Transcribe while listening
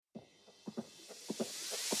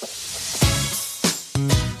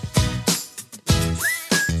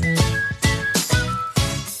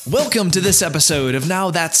Welcome to this episode of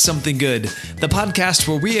Now That's Something Good, the podcast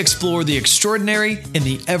where we explore the extraordinary in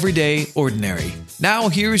the everyday ordinary. Now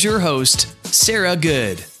here's your host, Sarah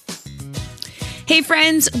Good. Hey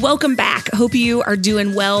friends, welcome back. Hope you are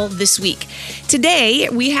doing well this week. Today,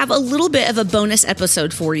 we have a little bit of a bonus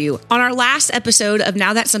episode for you. On our last episode of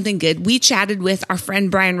Now That's Something Good, we chatted with our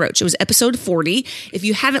friend Brian Roach. It was episode 40. If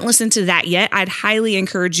you haven't listened to that yet, I'd highly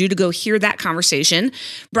encourage you to go hear that conversation.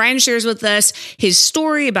 Brian shares with us his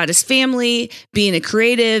story about his family, being a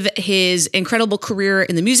creative, his incredible career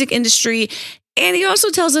in the music industry, and he also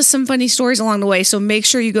tells us some funny stories along the way, so make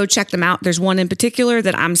sure you go check them out. There's one in particular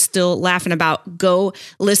that I'm still laughing about. Go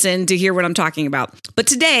listen to hear what I'm talking about. But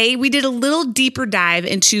today, we did a little deeper dive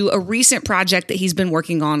into a recent project that he's been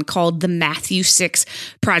working on called the Matthew 6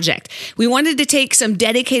 Project. We wanted to take some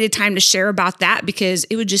dedicated time to share about that because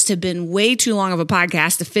it would just have been way too long of a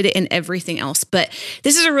podcast to fit it in everything else. But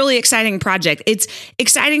this is a really exciting project. It's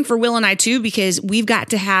exciting for Will and I too because we've got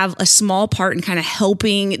to have a small part in kind of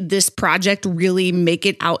helping this project really make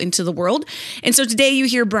it out into the world. And so today you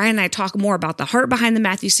hear Brian and I talk more about the heart behind the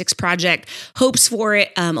Matthew 6 Project, hopes for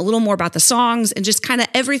it, a little more about the songs, and just kind of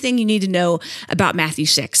everything you need to know about Matthew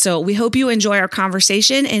 6. So we hope you enjoy our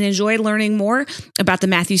conversation and enjoy learning more about the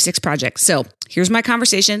Matthew 6 Project. So here's my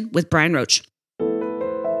conversation with Brian Roach.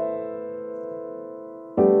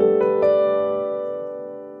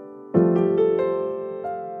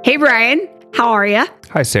 Hey, Brian. How are you?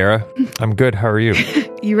 Hi, Sarah. I'm good. How are you?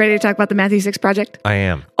 You ready to talk about the Matthew 6 Project? I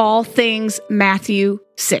am. All things Matthew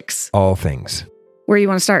 6. All things. Where do you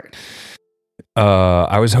want to start?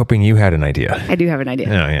 I was hoping you had an idea. I do have an idea.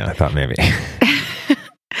 Oh, yeah. I thought maybe.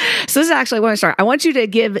 So this is actually where I start. I want you to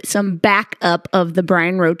give some backup of the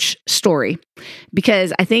Brian Roach story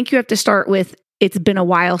because I think you have to start with it's been a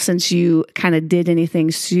while since you kind of did anything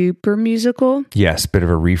super musical. Yes, bit of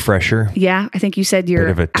a refresher. Yeah, I think you said you're bit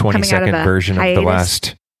of a 20-second version of the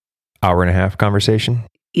last hour and a half conversation.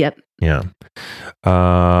 Yep. Yeah.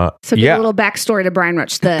 So give a little backstory to Brian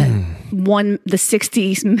Roach, the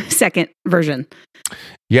 60-second version.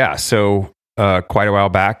 Yeah. So quite a while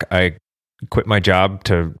back, I quit my job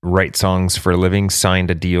to write songs for a living, signed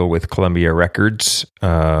a deal with Columbia Records,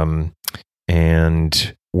 and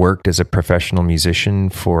worked as a professional musician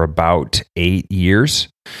for about 8 years.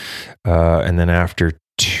 And then after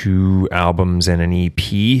 2 albums and an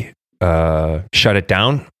EP, shut it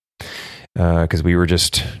down because we were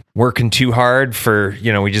just working too hard for,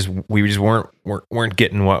 we just weren't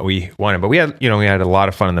getting what we wanted. But we had a lot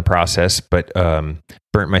of fun in the process, but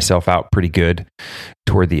burnt myself out pretty good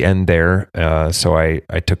toward the end there. So I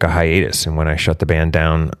took a hiatus. And when I shut the band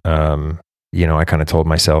down, I kind of told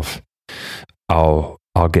myself,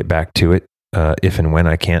 I'll get back to it if and when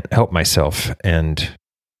I can't help myself. And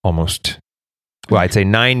I'd say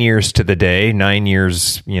 9 years to the day, 9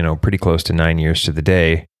 years, pretty close to 9 years to the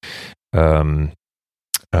day,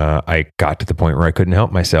 I got to the point where I couldn't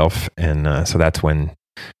help myself. And so that's when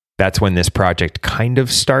this project kind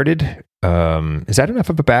of started. Is that enough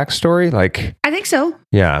of a backstory? I think so.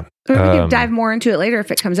 Yeah. Or we can dive more into it later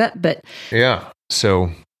if it comes up, but yeah.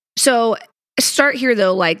 So start here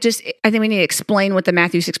though, I think we need to explain what the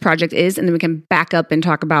Matthew 6 Project is, and then we can back up and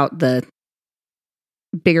talk about the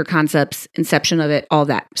bigger concepts, inception of it, all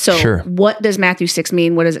that. So Sure. What does Matthew 6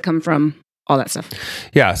 mean? What does it come from? All that stuff.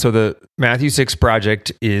 Yeah. So the Matthew 6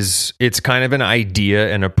 Project it's kind of an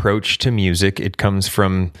idea, an approach to music. It comes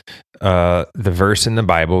from the verse in the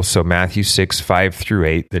Bible. So Matthew 6,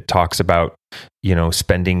 5-8, that talks about,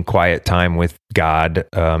 spending quiet time with God.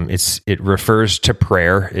 It refers to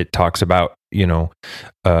prayer. It talks about, go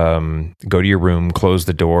to your room, close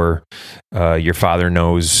the door. Your Father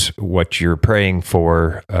knows what you're praying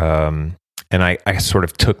for. And I sort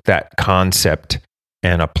of took that concept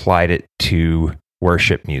and applied it to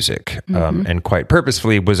worship music, and quite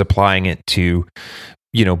purposefully was applying it to,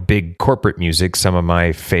 big corporate music. Some of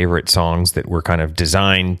my favorite songs that were kind of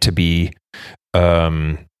designed to be,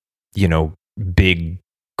 big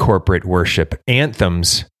corporate worship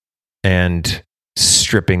anthems, and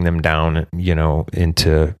stripping them down,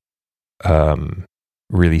 into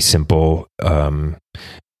really simple,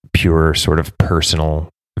 pure sort of personal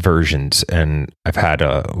versions. And I've had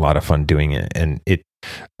a lot of fun doing it. And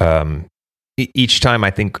each time I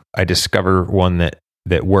think I discover one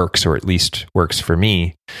that works, or at least works for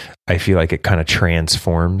me, I feel like it kind of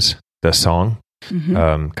transforms the song,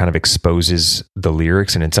 kind of exposes the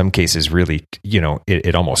lyrics. And in some cases really,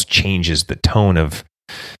 it almost changes the tone of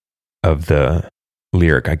the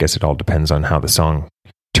lyric. I guess it all depends on how the song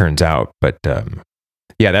turns out. But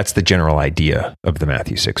yeah, that's the general idea of the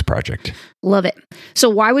Matthew 6 Project. Love it. So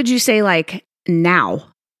why would you say now,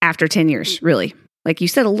 after 10 years, really? Like you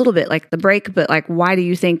said a little bit, like the break, but like, why do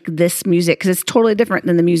you think this music, because it's totally different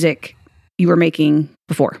than the music you were making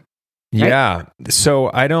before? Right? Yeah. So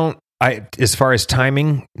as far as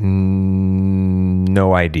timing,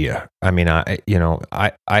 no idea. I mean,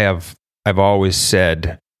 I've always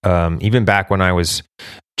said, even back when I was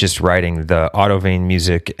just writing the Autovane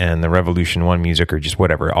music and the Revolution One music, or just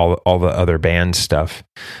whatever, all the other band stuff,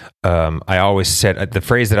 I always said, the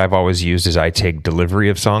phrase that I've always used is I take delivery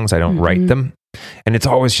of songs, I don't write them. And it's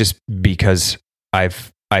always just because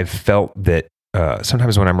I've felt that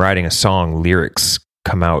sometimes when I'm writing a song, lyrics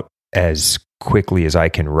come out as quickly as I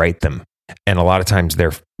can write them. And a lot of times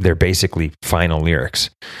they're basically final lyrics.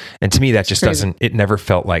 And to me, that just it never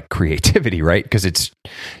felt like creativity, right? Because it's,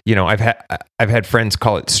 I've had friends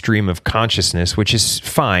call it stream of consciousness, which is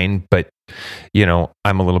fine, but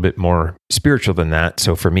I'm a little bit more spiritual than that.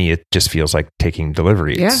 So for me, it just feels like taking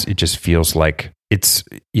delivery. Yeah. It just feels like it's,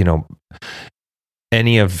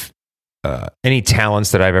 any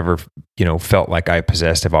talents that I've ever, felt like I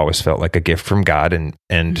possessed, have always felt like a gift from God. And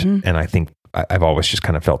I think I've always just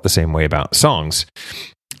kind of felt the same way about songs.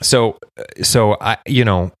 So I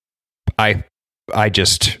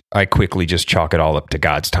quickly just chalk it all up to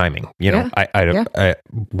God's timing.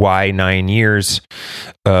 Why 9 years?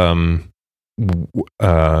 I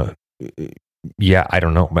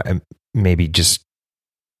don't know. Maybe just,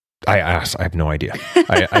 I have no idea.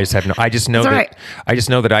 I just know that right. I just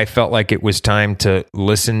know that I felt like it was time to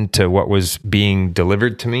listen to what was being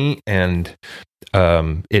delivered to me, and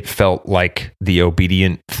it felt like the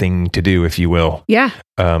obedient thing to do, if you will. Yeah.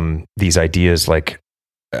 These ideas, like,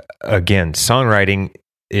 again, songwriting,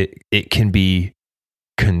 it can be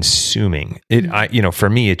consuming. For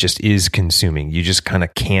me, it just is consuming. You just kind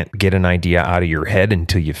of can't get an idea out of your head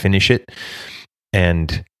until you finish it.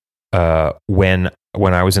 And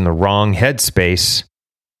when I was in the wrong headspace,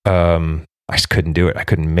 I just couldn't do it. I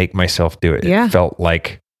couldn't make myself do it. Yeah. It felt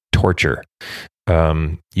like torture.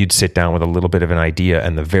 You'd sit down with a little bit of an idea,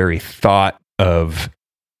 and the very thought of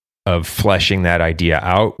fleshing that idea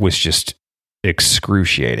out was just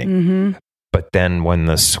excruciating. Mm-hmm. But then when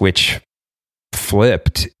the switch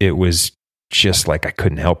flipped, it was just like I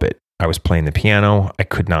couldn't help it. I was playing the piano. I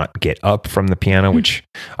could not get up from the piano, which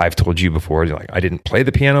I've told you before. Like, I didn't play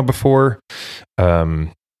the piano before. I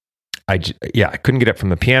couldn't get up from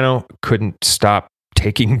the piano. Couldn't stop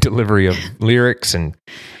taking delivery of lyrics. And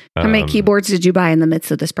how many keyboards did you buy in the midst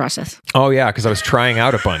of this process? Oh yeah, because I was trying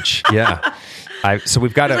out a bunch. Yeah. So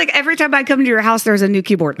we've got like every time I come to your house, there's a new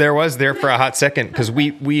keyboard. There was for a hot second, because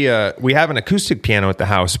we have an acoustic piano at the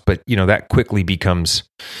house, but that quickly becomes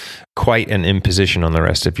quite an imposition on the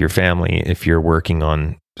rest of your family if you're working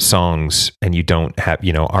on songs and you don't have,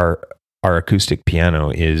 our acoustic piano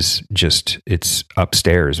is just, it's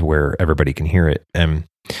upstairs where everybody can hear it, and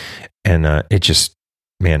it just,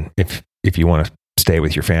 man, if you want to stay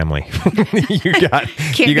with your family, you got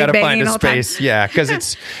to find a space. Yeah. Cause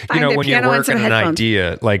it's, when you're working on an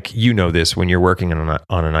idea, like, this, when you're working on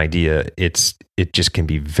an idea, it just can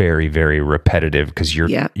be very, very repetitive, because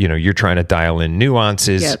you're trying to dial in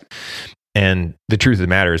nuances. Yep. And the truth of the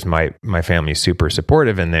matter is my family is super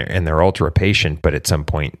supportive, and they're ultra patient, but at some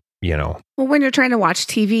point, well, when you're trying to watch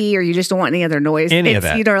TV or you just don't want any other noise, of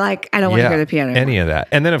that. You're like, I don't want to hear the piano anymore. Any of that.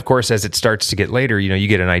 And then, of course, as it starts to get later, you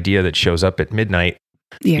get an idea that shows up at midnight.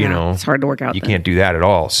 Yeah, it's hard to work out. You can't do that at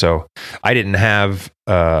all. So I didn't have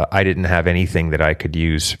anything that I could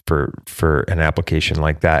use for an application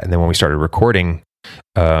like that. And then when we started recording,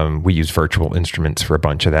 we used virtual instruments for a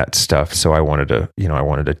bunch of that stuff. So I wanted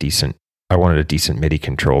a decent MIDI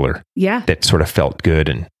controller. Yeah. That sort of felt good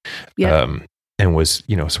and was,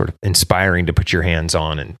 sort of inspiring to put your hands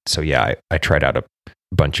on. And so, I tried out a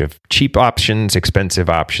bunch of cheap options, expensive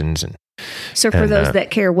options. So for those that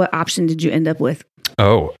care, what option did you end up with?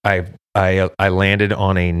 Oh, I landed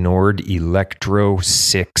on a Nord Electro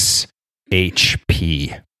 6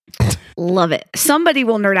 HP. Love it. Somebody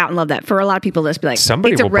will nerd out and love that. For a lot of people, this be like,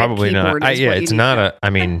 somebody will probably not. It's not a, I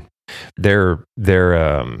mean, they're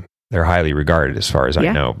highly regarded as far as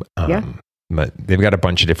I know. But they've got a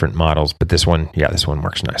bunch of different models, but this one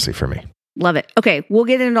works nicely for me. Love it. Okay. We'll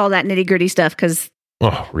get into all that nitty gritty stuff, because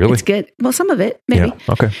oh, really? It's good. Well, some of it, maybe. Yeah,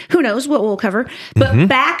 okay. Who knows what we'll cover. But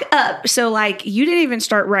back up. So, like, you didn't even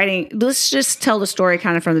start writing. Let's just tell the story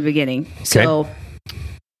kind of from the beginning. Okay. So,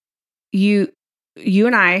 you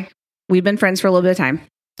and I, we've been friends for a little bit of time.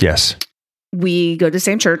 Yes. We go to the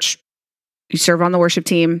same church. You serve on the worship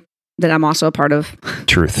team that I'm also a part of.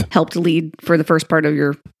 Truth. Helped lead for the first part of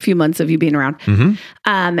your few months of you being around.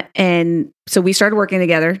 And so we started working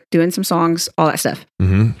together, doing some songs, all that stuff.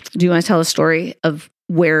 Do you want to tell a story of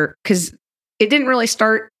where, because it didn't really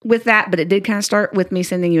start with that, but it did kind of start with me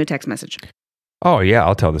sending you a text message. Oh, yeah,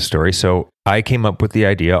 I'll tell the story. So I came up with the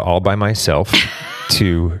idea all by myself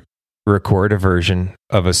to record a version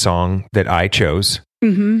of a song that I chose.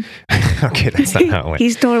 Mm-hmm. Okay, that's not how it went.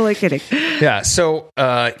 He's totally kidding. Yeah, so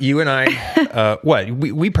you and I,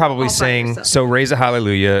 we probably sang, so Raise a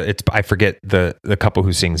Hallelujah. I forget the couple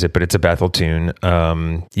who sings it, but it's a Bethel tune.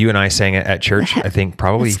 You and I sang it at church, I think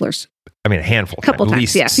probably, a handful of times, at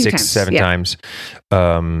least 6, 7 times.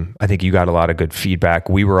 I think you got a lot of good feedback.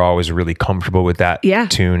 We were always really comfortable with that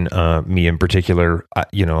tune. Me in particular,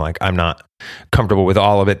 I'm not comfortable with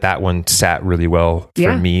all of it. That one sat really well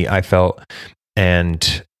for me, I felt. And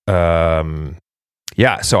so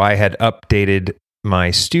I had updated my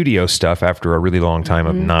studio stuff after a really long time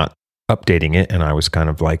of not updating it. And I was kind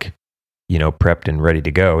of like, prepped and ready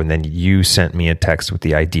to go. And then you sent me a text with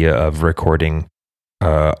the idea of recording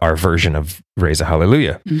our version of Raise a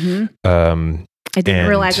Hallelujah. Mm-hmm. I didn't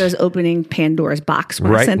realize I was opening Pandora's box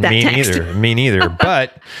when I sent that text. Me neither.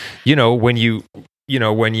 But, when you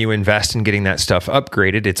invest in getting that stuff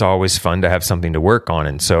upgraded, it's always fun to have something to work on.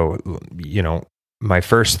 And so, my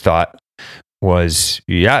first thought was,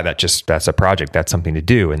 that's a project. That's something to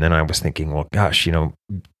do. And then I was thinking, well, gosh,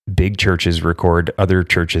 big churches record other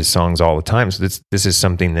churches' songs all the time. So this is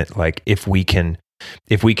something that, like, if we can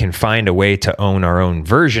find a way to own our own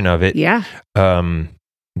version of it,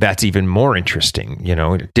 that's even more interesting.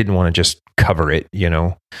 Didn't want to just cover it,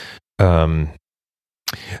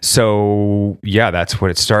 So that's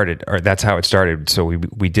what it started, or that's how it started. So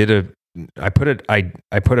we did I put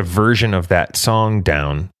a version of that song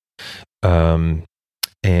down, and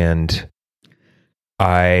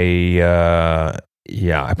I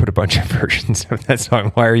put a bunch of versions of that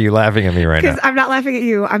song. Why are you laughing at me right now? Because I'm not laughing at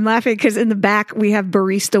you. I'm laughing because in the back we have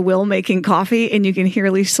barista Will making coffee, and you can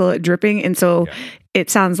hear Lisa dripping, and so it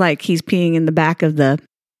sounds like he's peeing in the back of the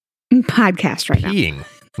podcast right now.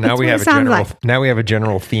 Now we have a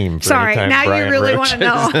general theme. Sorry, now Brian you really Roach want to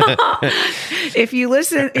know. If you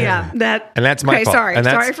listen, and that's my fault. Sorry,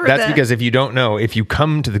 that's because if you don't know, if you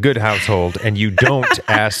come to the Good household and you don't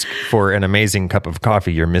ask for an amazing cup of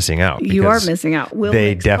coffee, you're missing out. You are missing out.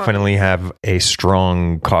 They definitely have a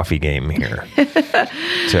strong coffee game here.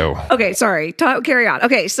 So okay, sorry. Carry on.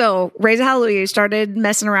 Okay, so Raise a Hallelujah. You started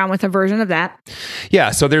messing around with a version of that.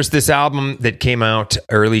 Yeah. So there's this album that came out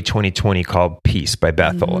early 2020 called Peace by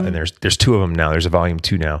Bethel. And there's 2 of them now. There's a volume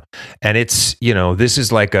 2 now. And it's, this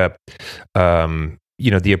is like a,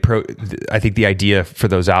 the approach, I think the idea for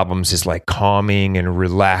those albums is like calming and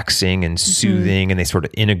relaxing and soothing. And they sort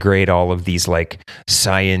of integrate all of these like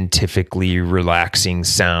scientifically relaxing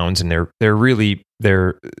sounds. And they're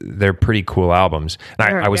pretty cool albums.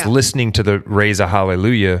 And I was listening to the Raise a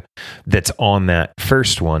Hallelujah that's on that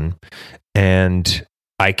first one. And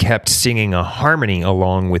I kept singing a harmony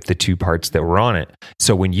along with the 2 parts that were on it.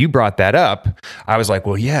 So when you brought that up, I was like,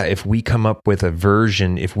 well, yeah, if we come up with a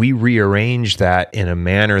version, if we rearrange that in a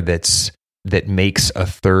manner that makes a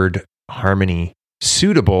 3rd harmony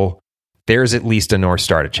suitable, there's at least a North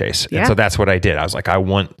Star to chase. Yeah. And so that's what I did. I was like, I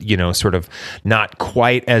want, sort of not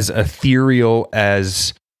quite as ethereal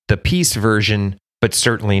as the Peace version, but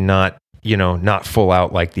certainly not full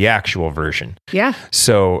out like the actual version. Yeah.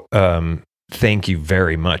 So, thank you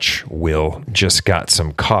very much, Will. Just got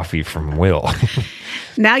some coffee from Will.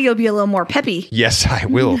 Now you'll be a little more peppy. Yes, I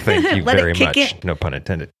will. Thank you very much. No pun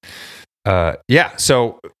intended.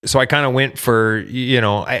 So I kind of went for,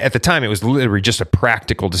 at the time it was literally just a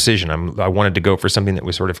practical decision. I wanted to go for something that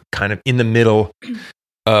was sort of kind of in the middle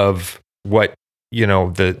of what,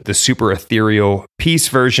 the super ethereal Peace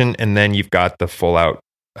version. And then you've got the full out,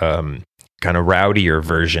 kind of rowdier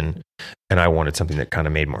version. And I wanted something that kind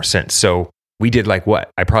of made more sense. So we did I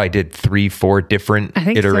probably did 3-4 different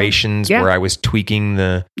iterations where I was tweaking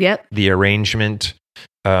the arrangement.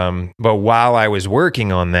 But while I was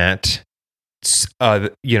working on that, I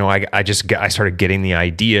started getting the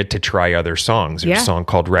idea to try other songs. There's a song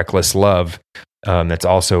called Reckless Love. That's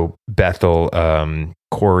also Bethel,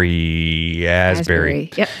 Corey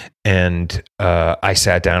Asbury. Yep. And I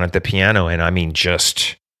sat down at the piano and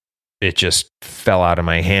it just fell out of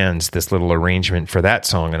my hands, this little arrangement for that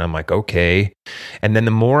song. And I'm like, okay. And then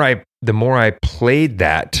the more I played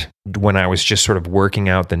that, when I was just sort of working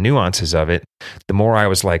out the nuances of it, the more I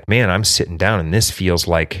was like, man, I'm sitting down and this feels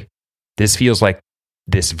like this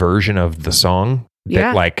version of the song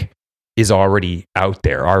that like is already out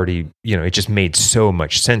there, it just made so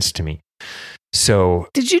much sense to me. So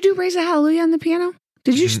did you do Raise a Hallelujah on the piano?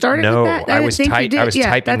 Did you start it with that? I was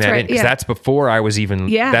typing that in because that's before I was even.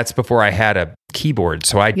 That's before I had a keyboard.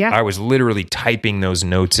 So I was literally typing those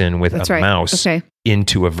notes in with a mouse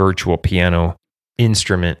into a virtual piano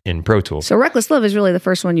instrument in Pro Tools. So Reckless Love is really the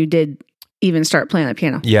first one you did even start playing the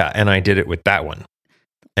piano. Yeah, and I did it with that one.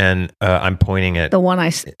 And I'm pointing at the one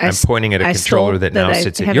I'm pointing at a controller that now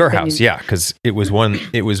sits at your house. Yeah, because it was one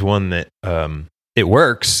that it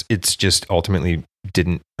works. It's just ultimately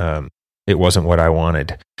didn't. It wasn't what I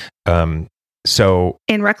wanted. So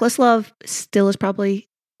and Reckless Love still is probably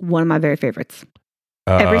one of my very favorites.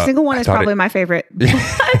 Every single one is probably my favorite,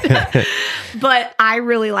 but I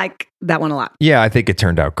really like that one a lot. Yeah, I think it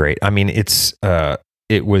turned out great. I mean,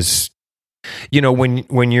 it was.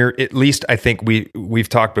 When you're, at least I think we've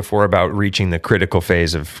talked before about reaching the critical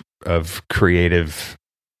phase of creativity,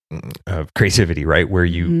 right? Where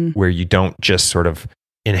you don't just sort of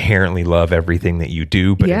inherently love everything that you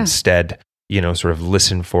do, but instead, sort of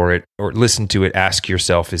listen for it or listen to it. Ask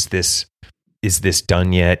yourself, is this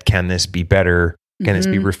done yet? Can this be better? Can this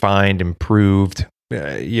be refined, improved?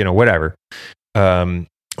 Whatever.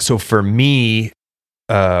 So for me,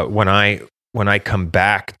 when I come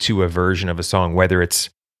back to a version of a song, whether it's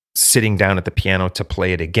sitting down at the piano to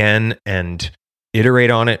play it again and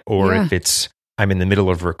iterate on it, or if I'm in the middle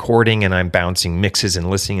of recording and I'm bouncing mixes and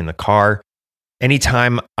listening in the car,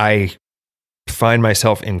 anytime I find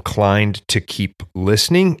myself inclined to keep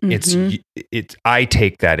listening, I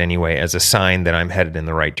take that anyway as a sign that I'm headed in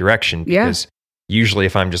the right direction. Because usually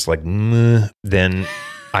if I'm just like, then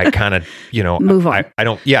I kind of, move on. I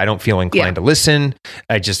don't feel inclined to listen.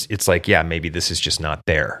 It's like, maybe this is just not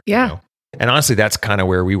there. Yeah. And honestly, that's kind of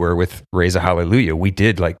where we were with Raise a Hallelujah. We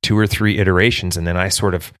did like 2 or 3 iterations, and then I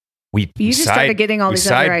sort of, you just started getting all these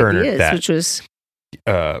other ideas, which was,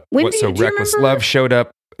 Reckless Love showed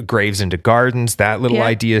up, Graves into Gardens, that little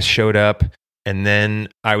idea showed up. And then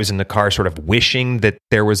I was in the car sort of wishing that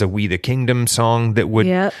there was a We the Kingdom song that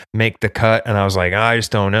would make the cut. And I was like, I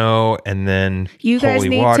just don't know. And then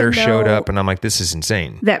Holy Water showed up, and I'm like, this is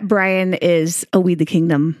insane. That Brian is a We the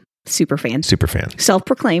Kingdom super fan.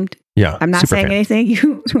 Self-proclaimed. Yeah. I'm not saying anything.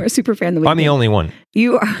 You are a super fan. I'm the only one.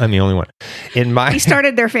 You are. I'm the only one. He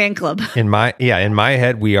started their fan club. In my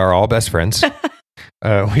head, we are all best friends.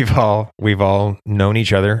 We've all known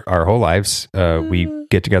each other our whole lives. We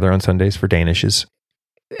get together on Sundays for Danishes.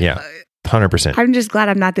 Yeah, 100%. I'm just glad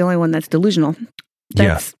I'm not the only one that's delusional.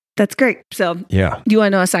 That's great. So, do you want to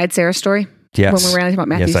know a side Sarah story? Yes. When we were talking about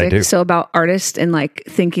Matthew 6. I do. So about artists and like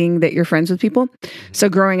thinking that you're friends with people. So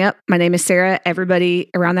growing up, my name is Sarah. Everybody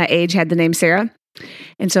around that age had the name Sarah.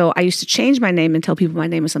 And so I used to change my name and tell people my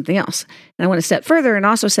name was something else. And I went a step further and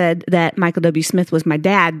also said that Michael W. Smith was my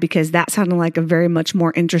dad, because that sounded like a very much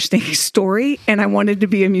more interesting story. And I wanted to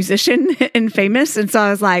be a musician and famous. And so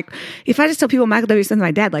I was like, if I just tell people Michael W. Smith is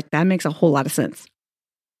my dad, like that makes a whole lot of sense.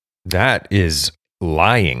 That is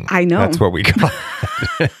lying. I know. That's what we call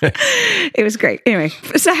it. It was great. Anyway.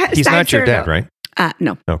 He's not your dad, right?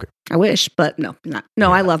 No. Okay. I wish, but no, not.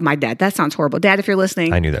 No, I love my dad. That sounds horrible. Dad, if you're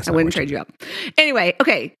listening, I knew that. I wouldn't trade you up. Anyway,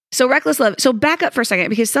 okay. So Reckless Love. So back up for a second,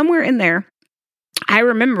 because somewhere in there, I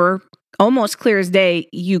remember almost clear as day,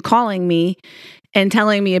 you calling me and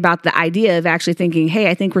telling me about the idea of actually thinking, hey,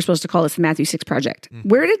 I think we're supposed to call this the Matthew 6 Project.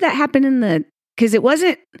 Where did that happen because it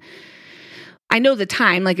wasn't, I know the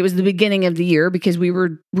time, like it was the beginning of the year, because we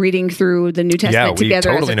were reading through the New Testament together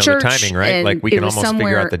totally as a church. Know the timing, right? Like we can almost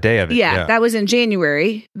figure out the day of it. Yeah, that was in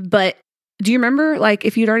January. But do you remember, like,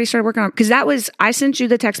 if you'd already started working on it? Because I sent you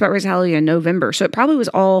the text about Raise Hallelujah in November. So it probably was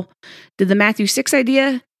did the Matthew 6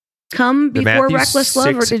 idea come before Reckless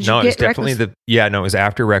Love, or did you get definitely Reckless? it was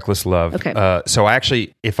after Reckless Love. Okay. So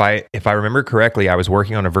actually, if I remember correctly, I was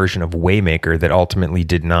working on a version of Waymaker that ultimately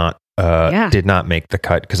did not make the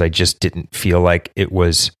cut, because I just didn't feel like it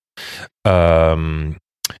was,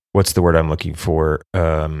 what's the word I'm looking for?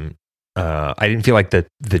 I didn't feel like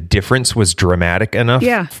the difference was dramatic enough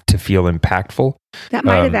to feel impactve. That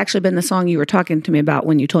might have actually been the song you were talking to me about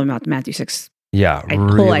when you told me about the Matthew 6. Yeah,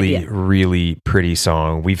 really, really pretty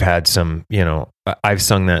song. We've had some, I've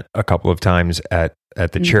sung that a couple of times at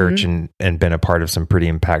the church and been a part of some pretty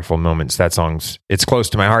impactful moments. That it's close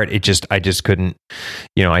to my heart. I just couldn't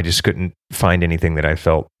find anything that I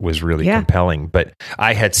felt was really compelling. But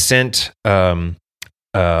I had sent an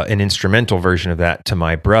instrumental version of that to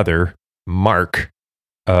my brother, Mark,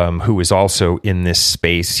 who is also in this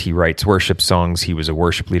space. He writes worship songs. He was a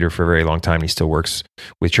worship leader for a very long time. He still works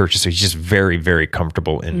with churches. So he's just very, very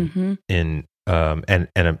comfortable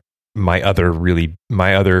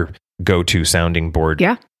my other go-to sounding board,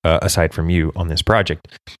 aside from you on this project.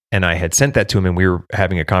 And I had sent that to him, and we were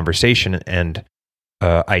having a conversation, and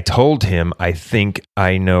I told him, I think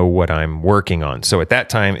I know what I'm working on. So at that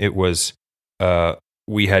time it was,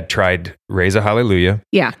 we had tried Raise a Hallelujah,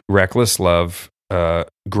 Reckless Love,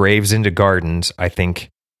 Graves into Gardens, I think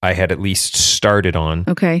I had at least started on.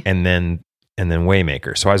 Okay. And then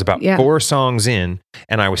Waymaker. So I was about 4 songs in,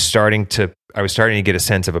 and I was starting to get a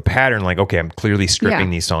sense of a pattern. Like, okay, I'm clearly stripping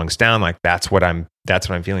these songs down. Like that's what I'm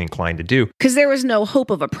feeling inclined to do. Because there was no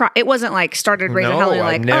hope of it wasn't like started Raise a Hallelujah,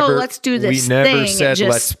 like, let's do this thing. We never said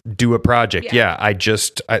let's do a project. Yeah,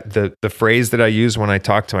 the phrase that I used when I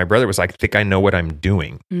talked to my brother was like, I think I know what I'm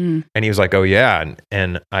doing. And he was like, oh yeah.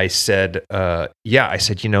 And I said, I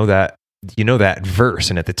said, you know that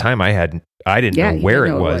verse. And at the time I didn't know where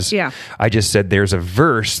it was. Yeah. I just said, there's a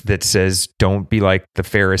verse that says, don't be like the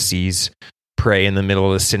Pharisees, pray in the middle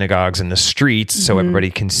of the synagogues and the streets so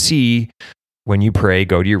everybody can see. When you pray,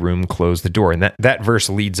 go to your room, close the door. And that verse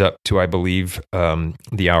leads up to, I believe,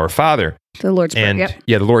 the Our Father. The Lord's Prayer.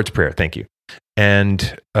 Yeah, the Lord's Prayer. Thank you. And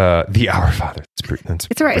the Our Father.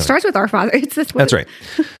 It's all right. It starts with Our Father. That's right.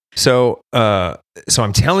 So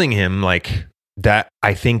I'm telling him like that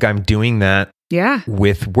I think I'm doing that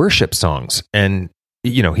with worship songs. And,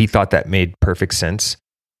 he thought that made perfect sense.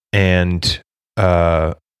 And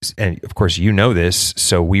of course, this.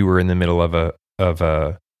 So we were in the middle of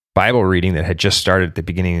a Bible reading that had just started at the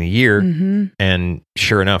beginning of the year. And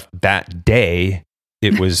sure enough, that day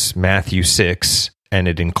it was Matthew 6, and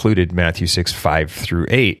it included Matthew 6,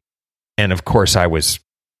 5-8. And of course I was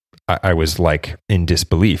like in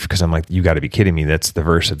disbelief because I'm like, you got to be kidding me. That's the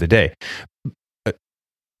verse of the day.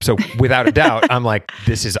 So without a doubt, I'm like,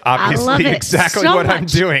 this is obviously exactly what I'm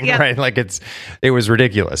doing, right? Like it was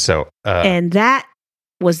ridiculous. So, and that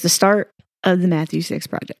was the start of the Matthew 6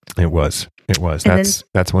 project. It was.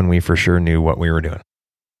 That's when we for sure knew what we were doing.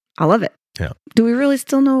 I love it. Yeah. Do we really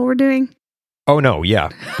still know what we're doing? Oh no. Yeah.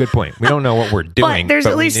 Good point. We don't know what we're doing, but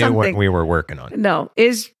at least we knew something what we were working on. No,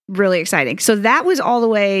 is really exciting. So that was all the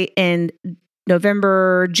way in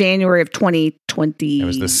January of 2020. It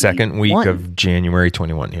was the second week of January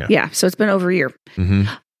 21. Yeah. Yeah. So it's been over a year.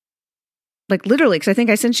 Like literally, because I think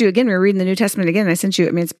I sent you again. We were reading the New Testament again. And I sent you.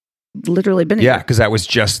 I mean, it's literally been a year. Because that was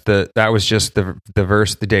just the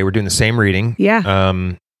verse of the day. We're doing the same reading. Yeah.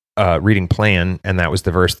 Reading plan, and that was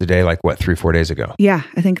the verse of the day. Like 3-4 days ago. Yeah,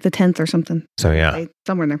 I think the 10th or something. So yeah,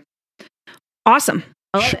 somewhere in there. Awesome.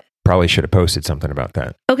 I love it. Probably should have posted something about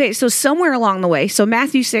that. Okay, so somewhere along the way, so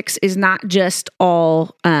Matthew 6 is not just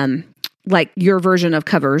all like your version of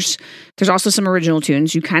covers. There's also some original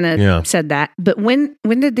tunes. You kind of said that, but when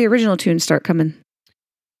did the original tunes start coming in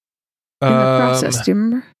the process? Do you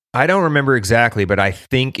remember? I don't remember exactly, but I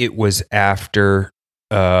think it was after.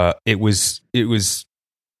 It was.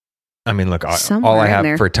 I mean, look, all I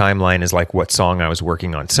have for a timeline is like what song I was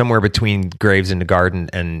working on. Somewhere between Graves into Garden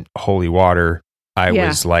and Holy Water, I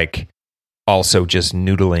was like also just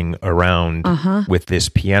noodling around with this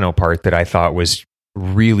piano part that I thought was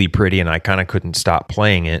really pretty, and I kind of couldn't stop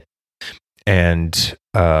playing it. And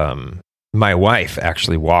my wife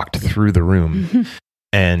actually walked through the room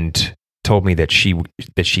and told me that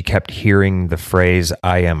she kept hearing the phrase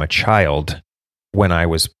 "I am a child" when I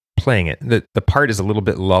was playing it. The part is a little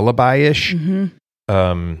bit lullaby-ish,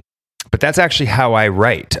 but that's actually how I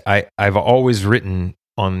write. I've always written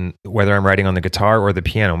on, whether I'm writing on the guitar or the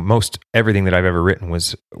piano. Most everything that I've ever written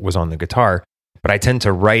was on the guitar, but I tend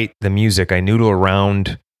to write the music. I noodle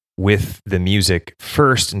around with the music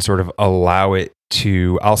first and sort of allow it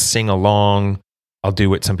to, I'll sing along. I'll do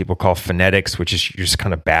what some people call phonetics, which is you're just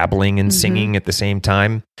kind of babbling and singing at the same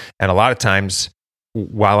time. And a lot of times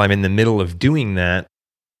while I'm in the middle of doing that,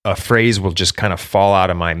 a phrase will just kind of fall out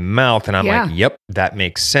of my mouth, and I'm like, yep, that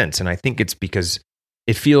makes sense. And I think it's because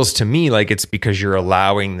it feels to me like it's because you're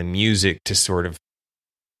allowing the music to sort of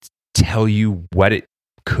tell you what it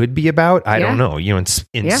could be about. I don't know,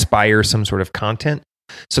 inspire some sort of content.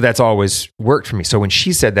 So that's always worked for me. So when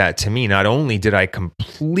she said that to me, not only did I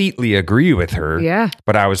completely agree with her,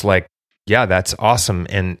 but I was like, yeah, that's awesome.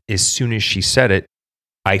 And as soon as she said it,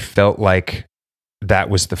 I felt like that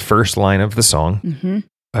was the first line of the song.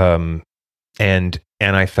 And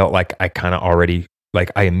I felt like I kind of already,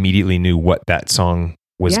 like I immediately knew what that song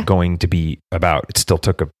was going to be about. It still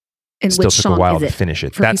took a while to finish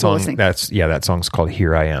it. That song, that song's called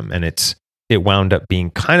Here I Am. And it wound up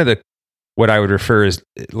being kind of what I would refer as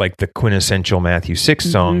like the quintessential Matthew 6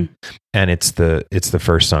 song. And it's the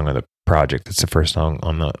first song of the project. It's the first song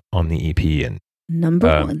on the EP, and number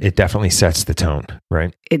one. It definitely sets the tone,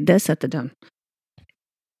 right? It does set the tone.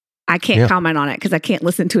 I can't comment on it because I can't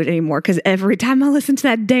listen to it anymore, because every time I listen to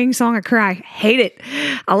that dang song, I cry. I hate it.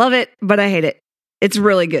 I love it, but I hate it. It's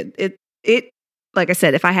really good. It like I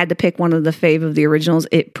said, if I had to pick one of the fave of the originals,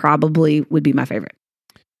 it probably would be my favorite.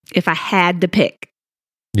 If I had to pick.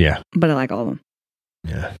 Yeah. But I like all of them.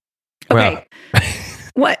 Yeah. Okay. Well.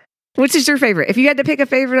 What? Which is your favorite? If you had to pick a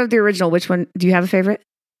favorite of the original, which one? Do you have a favorite?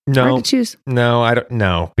 No, Hard to choose. No, I don't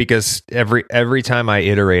know, because every time I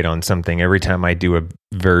iterate on something, every time I do a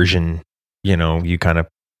version, you kind of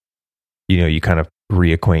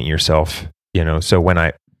reacquaint yourself, So when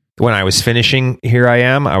I was finishing Here I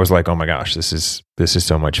Am, I was like, oh my gosh, this is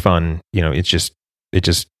so much fun. It just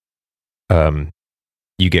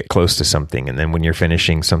you get close to something, and then when you're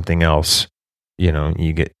finishing something else,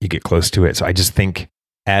 you get close to it. So I just think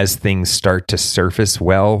as things start to surface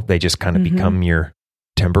well, they just kind of become your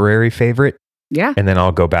temporary favorite. Yeah. And then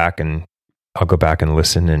I'll go back and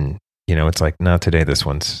listen, and it's like, no, today this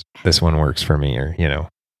one works for me, or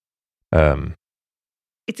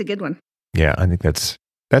it's a good one. Yeah, I think that's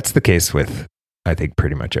the case with, I think,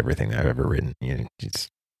 pretty much everything that I've ever written.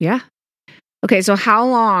 Yeah. Okay, so how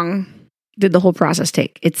long did the whole process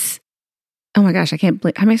take? Oh my gosh, I can't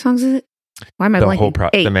believe, how many songs is it? Why am I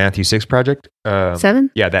blanking? The Matthew 6 project? 7?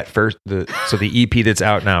 Yeah, that first, the EP that's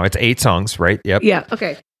out now, it's 8 songs, right? Yep. Yeah,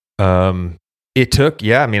 okay. It took,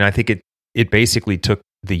 I think it basically took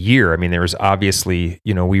the year. There was obviously,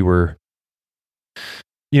 we were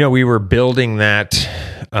building that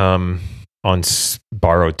on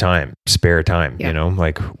borrowed time, spare time,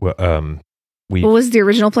 what was the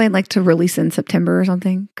original plan, like to release in September or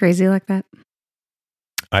something crazy like that?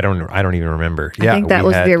 I don't even remember. I think that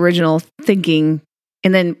was the original thinking,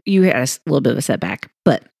 and then you had a little bit of a setback.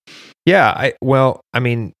 But yeah,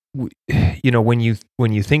 when you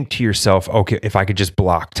think to yourself, okay, if I could just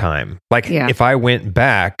block time, if I went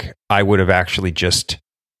back, I probably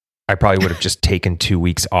would have just taken 2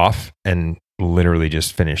 weeks off and literally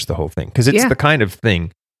just finished the whole thing, because it's the kind of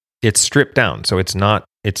thing, it's stripped down, so it's not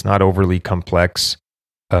overly complex.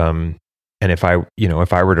 And if I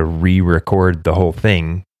were to re-record the whole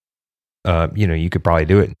thing, you could probably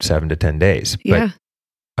do it in 7 to 10 days. Yeah.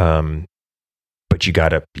 But you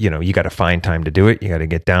gotta find time to do it. You gotta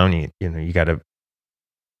get down. You gotta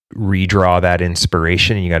redraw that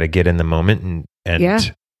inspiration. And you gotta get in the moment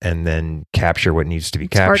and then capture what needs to be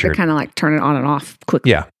captured. It's hard to kind of like turn it on and off quickly.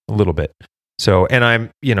 Yeah, a little bit. So, and I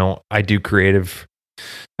do creative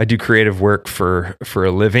work for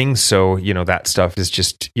a living. So, that stuff is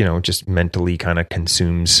just mentally kind of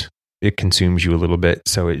consumes you a little bit.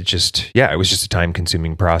 So it was just a time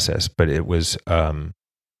consuming process, but it was,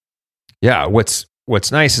 what's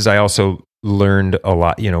nice is I also learned a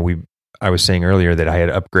lot. I was saying earlier that I had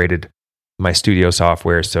upgraded my studio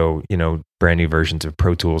software. So, brand new versions of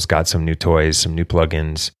Pro Tools, got some new toys, some new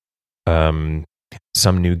plugins,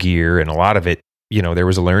 some new gear, and a lot of it, there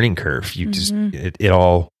was a learning curve.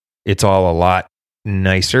 It's all a lot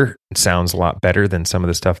nicer. It sounds a lot better than some of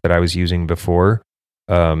the stuff that I was using before.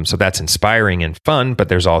 So that's inspiring and fun, but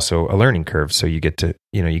there's also a learning curve. So you get to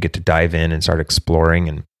dive in and start exploring,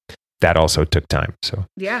 and that also took time. So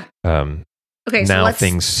yeah. Okay. Now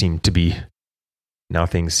things seem to be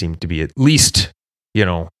at least,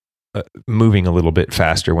 moving a little bit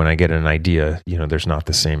faster when I get an idea. There's not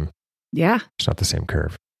the same. Yeah. It's not the same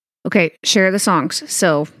curve. Okay, share the songs.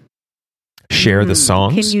 So share the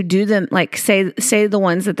songs. Can you do them, like say the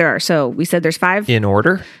ones that there are? So we said there's 5 in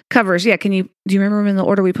order covers. Yeah. Do you remember them in the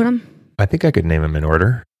order we put them? I think I could name them in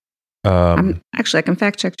order. I can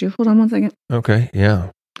fact check you. Hold on one second. Okay. Yeah.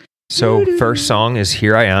 So first song is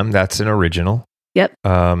Here I Am. That's an original. Yep.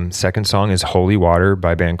 Second song is Holy Water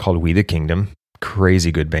by a band called We the Kingdom.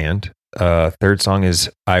 Crazy good band. Third song is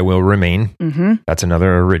I Will Remain. Mm-hmm. That's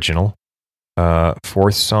another original.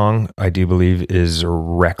 Fourth song, I do believe, is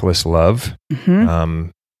Reckless Love. Mm-hmm.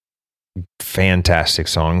 Fantastic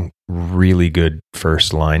song. Really good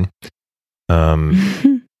first line.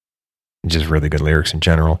 Just really good lyrics in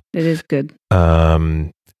general. It is good.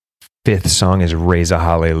 Fifth song is Raise a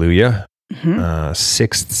Hallelujah. Mm-hmm.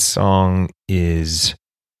 Sixth song is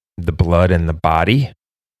The Blood and the Body.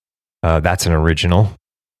 That's an original.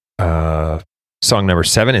 Song number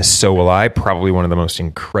 7 is So Will I, probably one of the most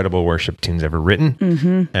incredible worship tunes ever written.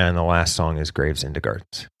 Mm-hmm. And the last song is Graves into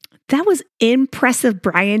Gardens. That was impressive,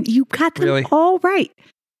 Brian. You got them all right.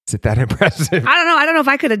 Is it that impressive? I don't know if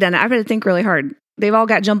I could have done it. I've had to think really hard. They've all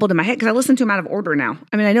got jumbled in my head because I listened to them out of order now.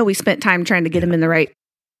 I know we spent time trying to get them in the right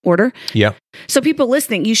order. Yeah. So people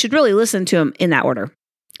listening, you should really listen to them in that order.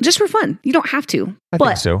 Just for fun. You don't have to. I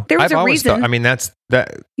think so. There was a reason. That's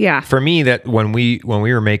that. Yeah. For me, that when we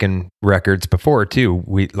were making records before too,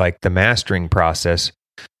 we like the mastering process.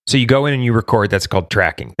 So you go in and you record. That's called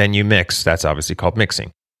tracking. Then you mix. That's obviously called mixing.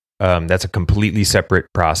 That's a completely separate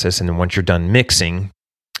process. And then once you're done mixing,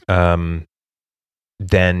 then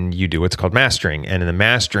you do what's called mastering. And in the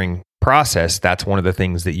mastering process, that's one of the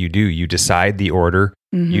things that you do. You decide the order.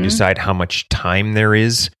 Mm-hmm. You decide how much time there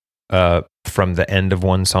is from the end of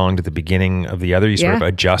one song to the beginning of the other. You sort of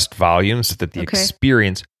adjust volumes so that the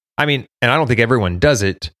experience, I mean, and I don't think everyone does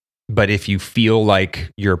it, but if you feel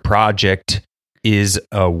like your project is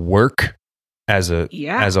a work as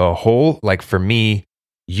a whole, like for me,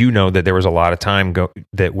 that there was a lot of time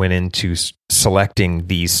that went into selecting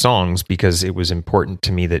these songs because it was important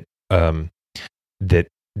to me that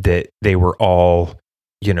that they were all,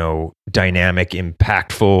 dynamic,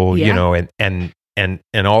 impactful,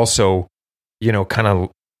 and also, kind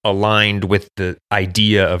of aligned with the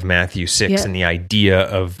idea of Matthew 6 and the idea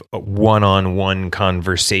of one-on-one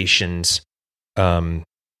conversations.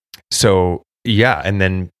 So yeah, and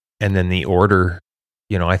then the order,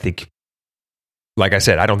 I think, like I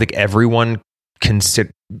said, I don't think everyone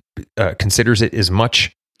considers it as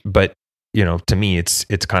much, but to me, it's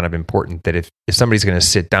kind of important that if somebody's going to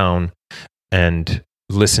sit down and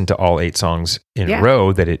listen to all 8 songs in a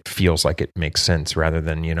row, that it feels like it makes sense rather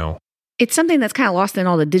than, It's something that's kind of lost in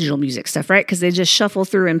all the digital music stuff, right? Because they just shuffle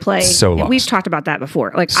through and play. So lost. We've talked about that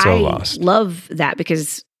before. Like, so I lost. love that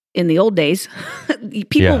because in the old days,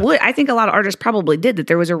 people would, I think a lot of artists probably did, that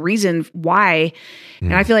there was a reason why.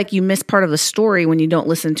 And I feel like you miss part of the story when you don't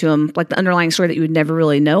listen to them, like the underlying story that you would never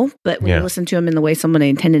really know, but when you listen to them in the way somebody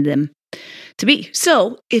intended them to be.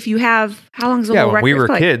 So if you have, how long is the whole record? When we were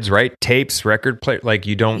kids, right? Tapes, record player, like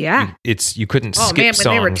you don't, you couldn't skip songs.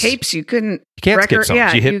 When they were tapes, you couldn't. You can't skip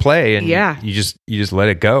songs. You hit play and you just let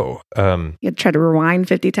it go. You had to try to rewind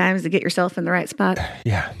 50 times to get yourself in the right spot.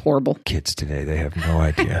 Yeah. Horrible. Kids today, they have no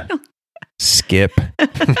idea. Skip. They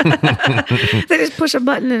just push a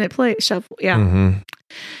button and it plays shuffle. Yeah. Mm-hmm.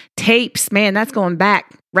 Tapes, man, that's going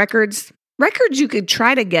back. Records you could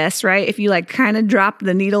try to guess, right? If you like kind of drop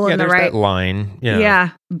the needle in the right that line.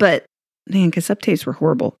 Yeah. But man, cassette tapes were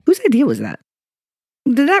horrible. Whose idea was that?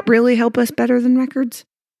 Did that really help us better than records?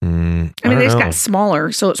 I mean, they just got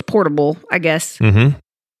smaller, so it's portable, I guess. Mm-hmm.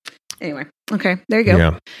 Anyway, okay, there you go.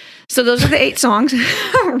 Yeah. So those are the 8 songs.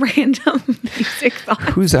 Random music thoughts.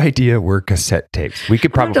 Whose idea were cassette tapes? We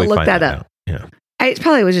could probably look find that up. Yeah. It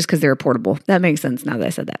probably was just because they were portable. That makes sense now that I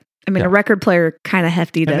said that. I mean, a record player kind of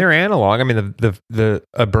hefty. And they're analog. I mean,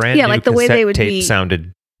 a brand new like the cassette way they would tape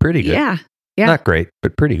sounded pretty good. Yeah. Not great,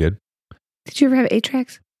 but pretty good. Did you ever have 8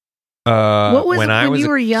 tracks? What was when I was you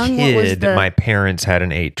were young? Kid, what was my parents had an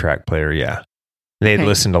 8-track player. Yeah, they'd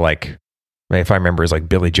listen to like, if I remember, it was like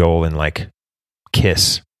Billy Joel and like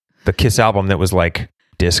Kiss, the Kiss album that was like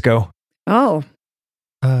disco. Oh.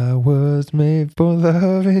 I was made for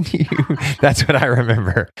loving you. That's what I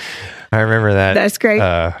remember. I remember that. That's great.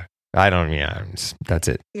 I don't. Yeah, that's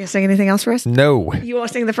it. You gonna sing anything else for us? No. You want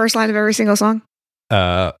to sing the first line of every single song?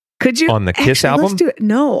 Could you on the Kiss album? Let's do it.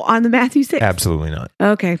 No, on the Matthew 6. Absolutely not.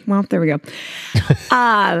 Okay, well there we go.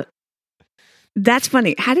 That's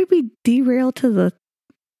funny. How did we derail to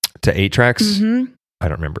 8 tracks? Mm-hmm. I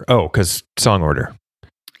don't remember. Oh, because song order.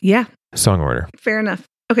 Yeah, song order. Fair enough.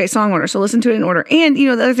 Okay, song order. So listen to it in order. And the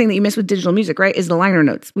other thing that you miss with digital music, right, is the liner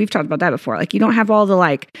notes. We've talked about that before. Like you don't have all the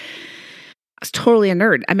I was totally a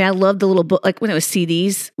nerd. I mean, I loved the little book, like when it was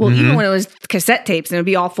CDs. Well, even when it was cassette tapes and it would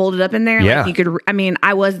be all folded up in there. Yeah. Like you could,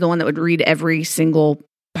 I was the one that would read every single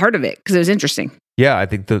part of it because it was interesting. Yeah, I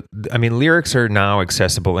think lyrics are now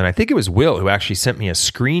accessible. And I think it was Will who actually sent me a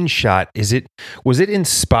screenshot. Was it in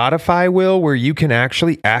Spotify, Will, where you can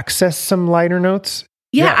actually access some liner notes?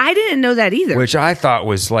 Yeah, I didn't know that either. Which I thought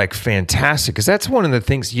was like fantastic because that's one of the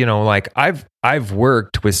things, like I've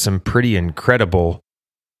worked with some pretty incredible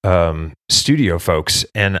studio folks,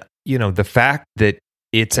 and the fact that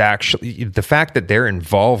their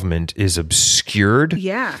involvement is obscured.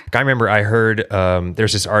 Yeah. I remember I heard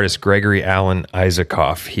there's this artist Gregory Alan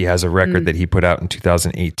Isaacoff. He has a record that he put out in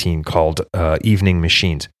 2018 called Evening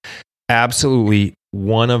Machines. Absolutely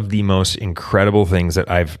one of the most incredible things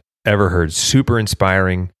that I've ever heard. Super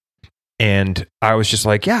inspiring. And I was just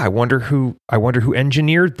like, I wonder who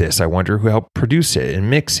engineered this. I wonder who helped produce it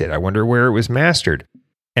and mix it. I wonder where it was mastered.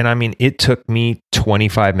 And I mean, it took me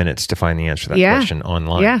 25 minutes to find the answer to that question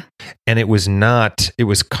online. Yeah. And it was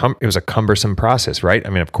a cumbersome process, right?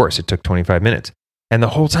 I mean, of course it took 25 minutes. And the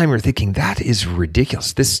whole time you're thinking, that is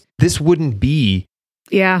ridiculous. This wouldn't be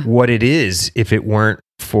what it is if it weren't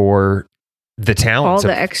for the talents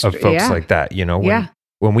of folks like that.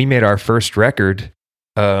 When we made our first record,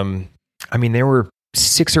 there were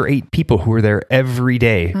 6 or 8 people who were there every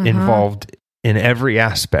day, involved in every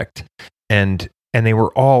aspect. And they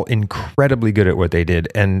were all incredibly good at what they did.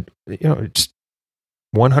 And, it's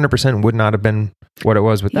 100% would not have been what it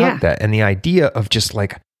was without that. And the idea of just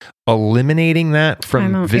like eliminating that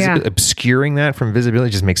from obscuring that from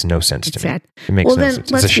visibility just makes no sense to me. It makes no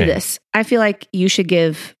sense. Let's do this. I feel like you should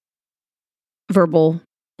give verbal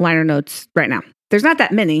liner notes right now. There's not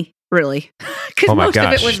that many, really, because most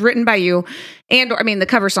of it was written by you. And I mean, the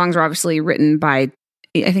cover songs are obviously written by,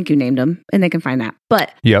 I think you named them, and they can find that.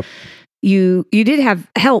 But yep, you did have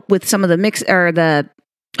help with some of the mix or the,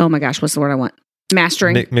 oh my gosh, what's the word I want?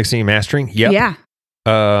 Mastering. Mixing and mastering. Yep. Yeah.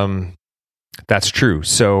 That's true.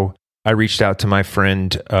 So I reached out to my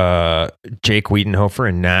friend Jake Wiedenhofer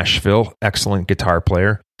in Nashville, excellent guitar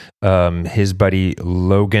player. His buddy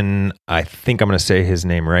Logan, I think I'm going to say his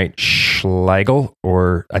name right, Schlegel,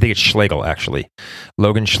 or I think it's Schlegel actually.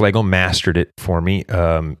 Logan Schlegel mastered it for me.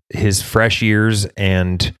 His fresh ears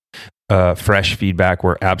and fresh feedback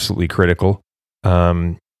were absolutely critical.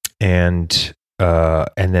 And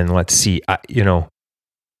then let's see, I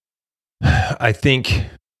think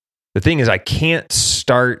the thing is I can't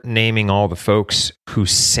start naming all the folks who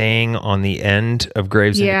sang on the end of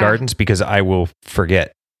Graves in the Gardens because I will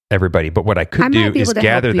forget everybody. But what I could do is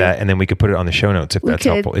gather that and then we could put it on the show notes if that's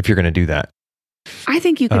helpful, if you're going to do that. I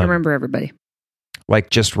think you can remember everybody. Like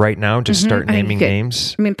just right now, just start naming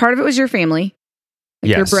names. I mean, part of it was your family,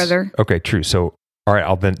 like your brother. Okay, true. So, all right,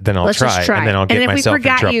 Let's try, and then I'll get myself in trouble. And if we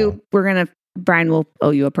forgot you, Brian will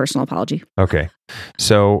owe you a personal apology. Okay.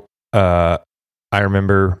 So, I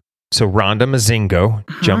remember, Rhonda Mazingo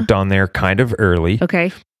jumped on there kind of early.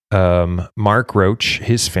 Okay. Mark Roach,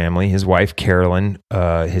 his family, his wife Carolyn,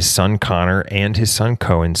 his son Connor, and his son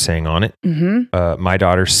Cohen sang on it. Mm-hmm. My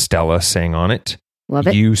daughter Stella sang on it. Love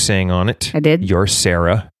it. You sang on it. I did. You're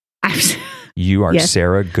Sarah. You are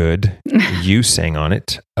Sarah Good. You sang on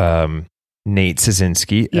it. Nate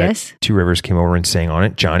Szynski. Yes. Two Rivers came over and sang on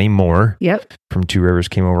it. Johnny Moore. Yep. From Two Rivers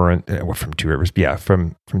came over and from Two Rivers. Yeah.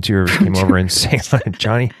 From Two Rivers came over and sang on it.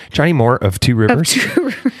 Johnny Moore of Two Rivers. Of Two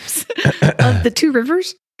Rivers. Of the Two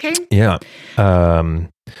Rivers. Okay. Yeah.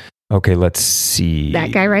 Okay. Let's see.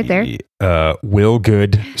 That guy right there. Will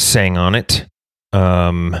Good sang on it.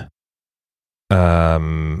 I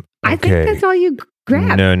think that's all you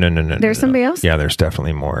grabbed. No. There's somebody else? Yeah, there's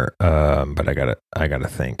definitely more. But I gotta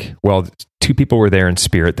think. Well, two people were there in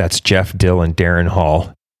spirit. That's Jeff Dill and Darren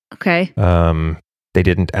Hall. Okay. They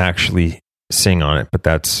didn't actually sing on it, but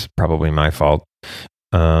that's probably my fault.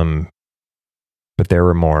 But there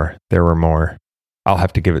were more. I'll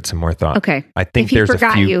have to give it some more thought. Okay. I think if he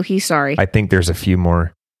forgot you, he's sorry. I think there's a few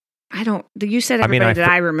more. You said everybody that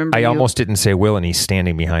I remember. I almost didn't say Will, and he's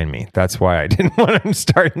standing behind me. That's why I didn't want him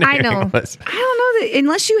starting. I know. I don't know that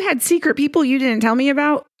unless you had secret people you didn't tell me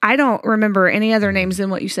about. I don't remember any other names than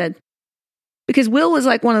what you said. Because Will was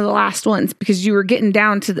like one of the last ones because you were getting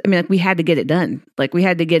down to. We had to get it done. Like we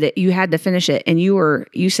had to get it. You had to finish it, and what were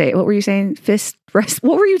you saying? Fist rest.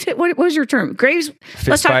 What were you? What was your term? Graves.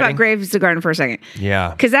 Let's talk about Graves the Garden for a second.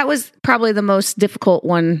 Yeah. Because that was probably the most difficult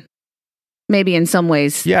one. Maybe in some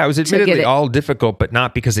ways. Yeah, it was admittedly all difficult, but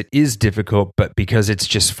not because it is difficult, but because it's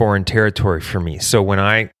just foreign territory for me. So when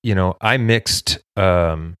I mixed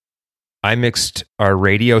our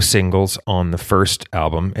radio singles on the first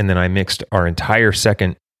album, and then I mixed our entire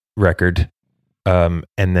second record, and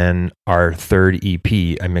then our third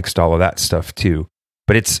EP, I mixed all of that stuff too.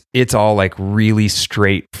 But it's all like really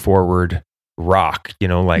straightforward rock,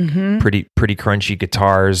 pretty crunchy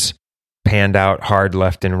guitars. Panned out hard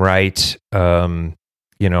left and right, just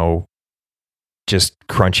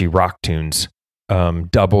crunchy rock tunes,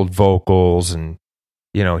 doubled vocals, and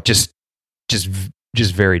just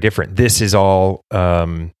very different. This is all,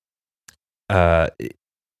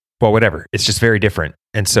 whatever. It's just very different,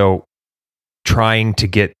 and so trying to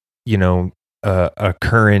get a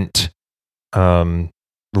current,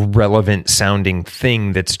 relevant sounding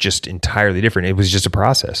thing that's just entirely different. It was just a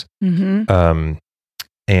process. Mm-hmm.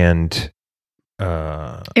 And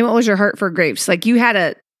what was your heart for Graves? Like you had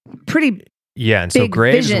a pretty and so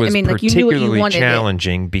Graves vision. Was particularly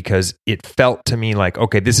challenging because it felt to me like,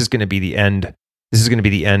 okay, this is going to be the end. This is going to be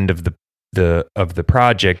the end of the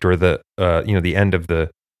project or the the end of the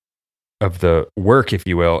work, if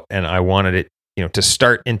you will. And I wanted it to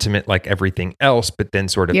start intimate like everything else, but then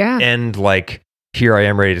sort of end like here I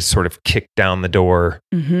am ready to sort of kick down the door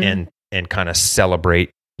and kind of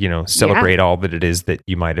celebrate. All that it is that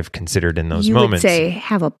you might have considered in those moments. You would say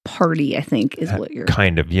have a party, I think, is what you're...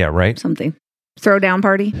 Kind of, yeah, right? Something. Throwdown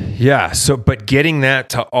party? Yeah, but getting that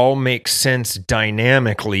to all make sense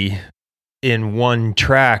dynamically in one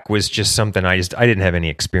track was just something I didn't have any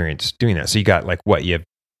experience doing that. So you got you have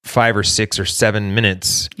 5 or 6 or 7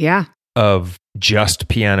 minutes of just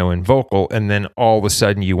piano and vocal, and then all of a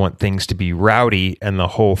sudden you want things to be rowdy, and the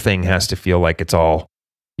whole thing has to feel like it's all,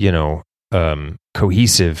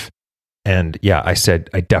 cohesive. And I said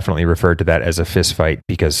I definitely referred to that as a fist fight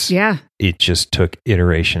because it just took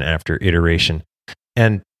iteration after iteration.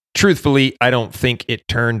 And truthfully, I don't think it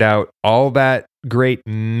turned out all that great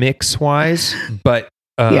mix wise, but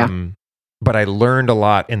I learned a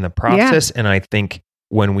lot in the process, and I think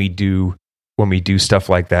when we do stuff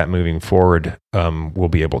like that moving forward, we'll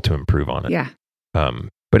be able to improve on it. Yeah.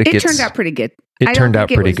 But it turned out pretty good. It turned out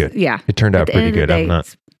pretty good. Yeah. It turned out pretty good. I'm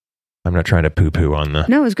not trying to poo-poo on the...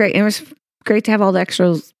 No, it was great. It was great to have all the extra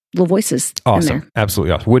little voices awesome. in there.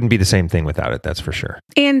 Absolutely awesome. Wouldn't be the same thing without it, that's for sure.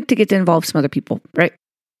 And to get to involve some other people, right?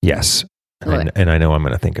 Yes. And I know I'm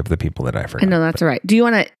going to think of the people that I forgot. I know that's all right. Do you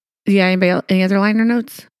want to... Yeah, anybody else, any other liner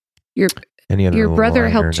notes? Your brother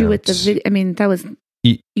helped you with the video. I mean, that was...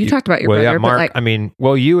 You talked about your brother. Yeah, Mark.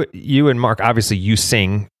 But you and Mark, obviously you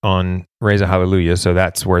sing on Raise a Hallelujah, so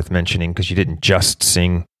that's worth mentioning because you didn't just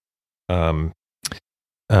sing the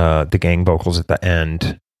gang vocals at the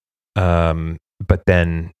end. But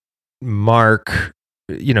then Mark,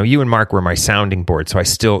 you and Mark were my sounding board, so I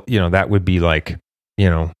still, that would be like,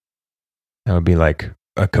 that would be like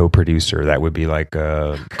a co-producer. That would be like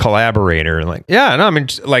a collaborator. Like, yeah, no, I mean,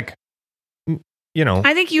 like,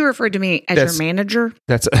 I think you referred to me as your manager.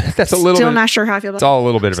 That's a little. Still not sure how I feel about. It's all a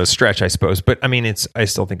little bit of a stretch, I suppose. But I mean, I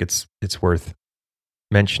still think it's worth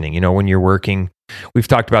mentioning. When you're working, we've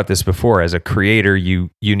talked about this before. As a creator, you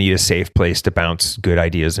need a safe place to bounce good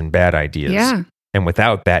ideas and bad ideas. Yeah. And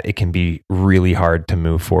without that, it can be really hard to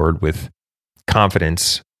move forward with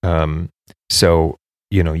confidence. So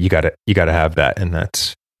you gotta have that, and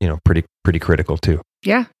that's pretty critical too.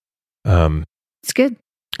 Yeah. It's good.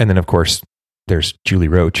 And then of course, there's Julie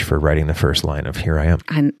Roach for writing the first line of Here I Am.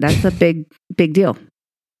 And that's a big deal.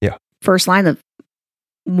 Yeah. First line of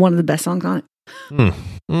one of the best songs on it.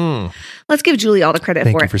 Let's give Julie all the credit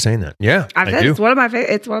Thank for you it. for saying that. Yeah, I do. It's one of my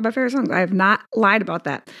favorite songs. I have not lied about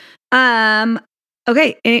that.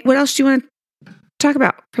 Okay. What else do you want to talk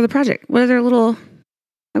about for the project? What other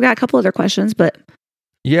I've got a couple other questions, but.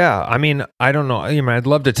 Yeah. I mean, I don't know. I'd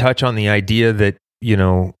love to touch on the idea that,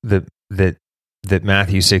 that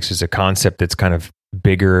Matthew 6 is a concept that's kind of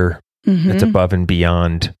bigger, that's above and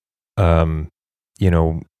beyond,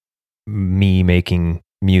 me making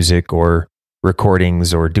music or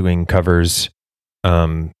recordings or doing covers.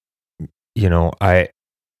 I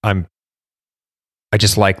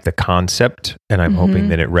just like the concept, and I'm hoping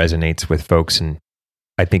that it resonates with folks. And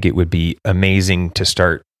I think it would be amazing to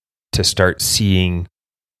start seeing,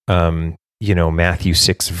 Matthew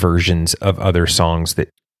 6 versions of other songs that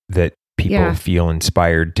people feel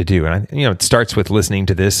inspired to do. And it starts with listening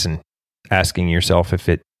to this and asking yourself if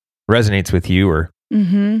it resonates with you or,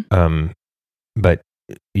 but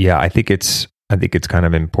yeah, I think it's kind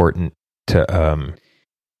of important to,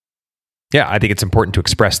 I think it's important to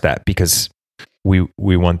express that because we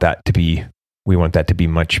want that to be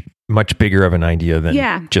much, much bigger of an idea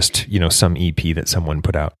than just, some EP that someone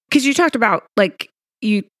put out. Cause you talked about, like,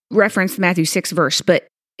 you referenced Matthew 6 verse, but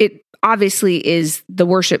it obviously is the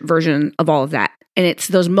worship version of all of that. And it's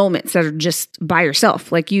those moments that are just by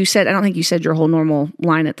yourself. Like you said, I don't think you said your whole normal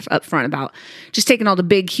line up front about just taking all the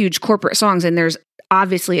big, huge corporate songs. And there's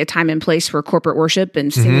obviously a time and place for corporate worship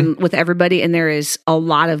and singing with everybody. And there is a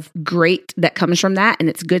lot of great that comes from that. And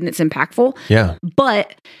it's good and it's impactful. Yeah.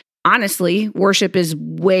 But honestly, worship is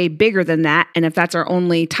way bigger than that. And if that's our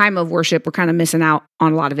only time of worship, we're kind of missing out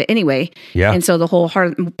on a lot of it anyway. Yeah. And so the whole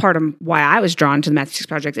part of why I was drawn to the Matthew 6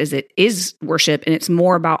 Project is it is worship. And it's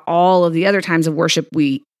more about all of the other times of worship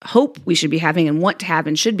we hope we should be having and want to have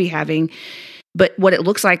and should be having. But what it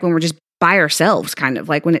looks like when we're just by ourselves, kind of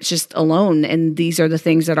like when it's just alone. And these are the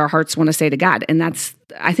things that our hearts want to say to God. And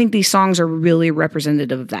I think these songs are really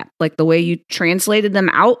representative of that. Like the way you translated them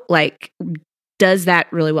out, like, does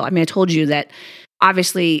that really well. I mean, I told you that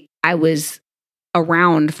obviously I was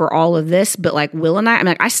around for all of this, but like Will and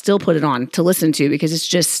I still put it on to listen to because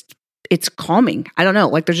it's calming. I don't know.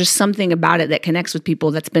 Like there's just something about it that connects with people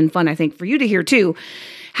that's been fun, I think, for you to hear too,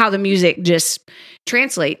 how the music just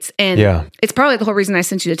translates. And it's probably the whole reason I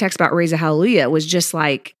sent you the text about Raise a Hallelujah was just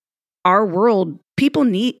like our world,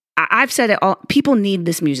 I've said it all, people need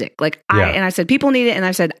this music. Like I said, people need it. And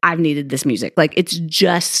I've said, I've needed this music. Like it's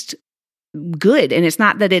just good. And it's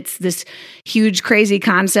not that it's this huge, crazy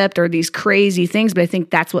concept or these crazy things, but I think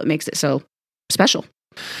that's what makes it so special.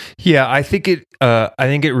 Yeah. I think it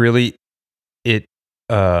really, it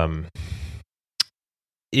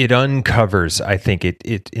uncovers, I think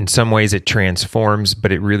it in some ways it transforms,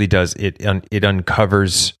 but it really does. It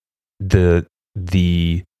uncovers the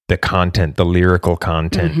content, the lyrical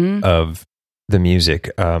content of the music.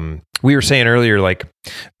 We were saying earlier, like,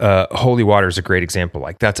 Holy Water is a great example.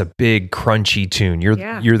 Like that's a big crunchy tune.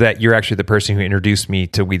 You're actually the person who introduced me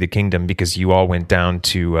to We the Kingdom because you all went down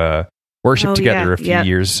to worshiped together a few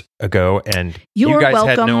years ago, and you guys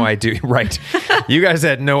had no idea, right? You guys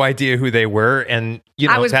had no idea who they were, and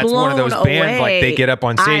that's one of those bands like they get up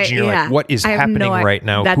on stage and you're like, what is happening right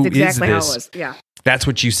now? That's who exactly is this? How it was. Yeah. That's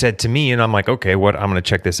what you said to me, and I'm like, okay, I'm going to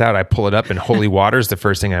check this out. I pull it up, and Holy Water's the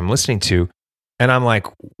first thing I'm listening to, and I'm like,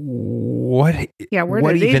 what? Yeah,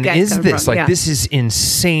 what even is this? Like, this is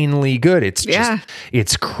insanely good. It's just,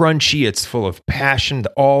 it's crunchy. It's full of passion.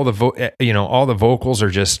 All the all the vocals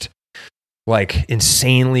are just like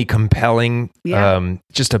insanely compelling. Yeah.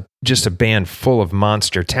 Just a band full of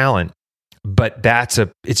monster talent. But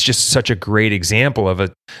it's just such a great example of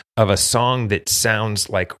a song that sounds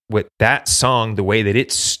like what that song, the way that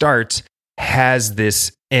it starts, has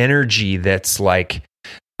this energy that's like,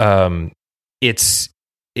 it's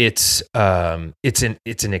an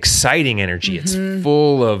exciting energy. Mm-hmm. It's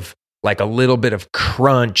full of like a little bit of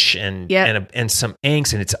crunch and some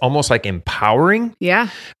angst, and it's almost like empowering. Yeah.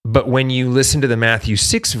 But when you listen to the Matthew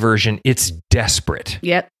 6 version, it's desperate.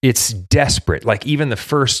 Yep. It's desperate. Like even the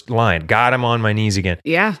first line, "God, I'm on my knees again."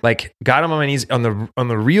 Yeah. Like "God, I'm on my knees." On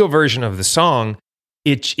the real version of the song,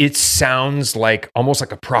 it sounds like almost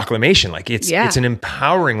like a proclamation. Like it's an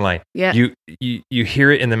empowering line. Yeah. You hear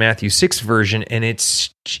it in the Matthew 6 version, and it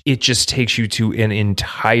just takes you to an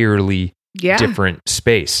entirely different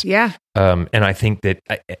space. Yeah. And I think that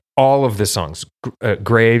all of the songs,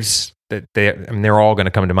 Graves, they're all going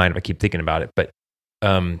to come to mind if I keep thinking about it. But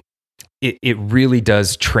it really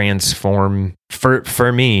does transform.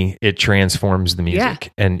 For me, it transforms the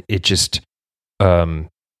music, and it just.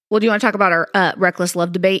 Well, do you want to talk about our Reckless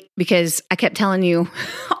Love debate? Because I kept telling you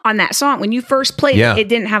on that song when you first played it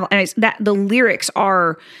didn't have the lyrics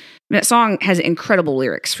are. That song has incredible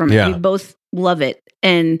lyrics from it. We both love it.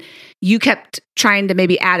 And you kept trying to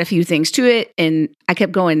maybe add a few things to it. And I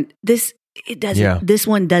kept going, this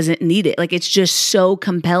one doesn't need it. Like, it's just so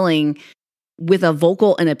compelling with a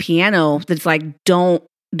vocal and a piano that's like, don't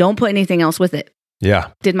put anything else with it. Yeah.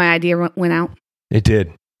 Did my idea went out? It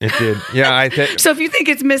did. It did. Yeah. So if you think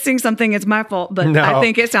it's missing something, it's my fault. But no. I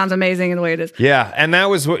think it sounds amazing in the way it is. Yeah. And that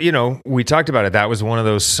was what, we talked about it. That was one of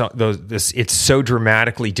those, it's so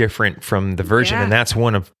dramatically different from the version. Yeah. And that's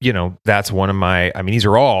one of my, these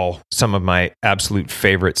are all some of my absolute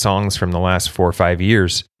favorite songs from the last 4 or 5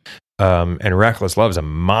 years. And Reckless Love is a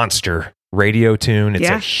monster radio tune. It's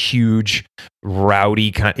a huge,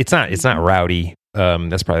 rowdy kind. It's not rowdy.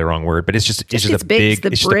 That's probably the wrong word, but it's just a big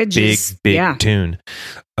tune.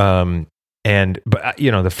 But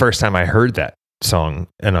the first time I heard that song,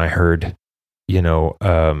 and I heard,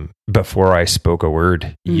 before I spoke a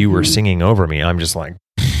word, you were singing over me. I'm just like,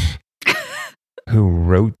 who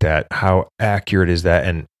wrote that? How accurate is that?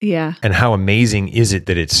 And how amazing is it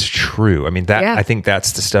that it's true? I mean, I think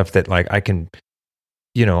that's the stuff that like I could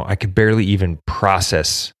barely even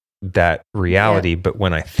process that reality. But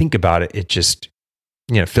when I think about it, it just,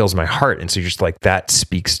 fills my heart. And so just like that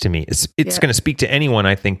speaks to me. It's going to speak to anyone,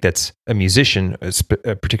 I think, that's a musician,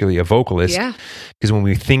 particularly a vocalist. Yeah. Because when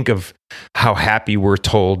we think of how happy we're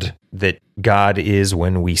told that God is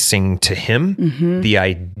when we sing to him, the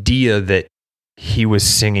idea that he was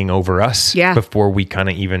singing over us before we kind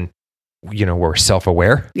of even, we're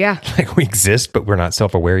self-aware. Yeah. Like we exist, but we're not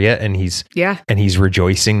self-aware yet. And he's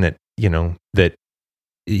rejoicing that, that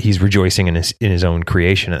he's rejoicing in his own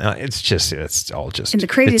creation. It's all just, and the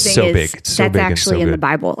crazy thing so is big. It's so that's big actually so in good. the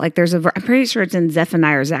Bible. Like I'm pretty sure it's in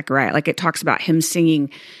Zephaniah or Zechariah. Like it talks about him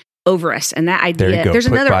singing over us. And that idea, there's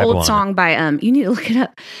another Bible old song by, you need to look it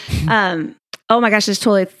up. Oh my gosh, it's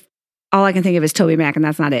totally, all I can think of is Toby Mac, and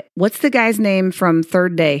that's not it. What's the guy's name from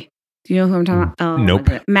Third Day? Do you know who I'm talking about? Nope.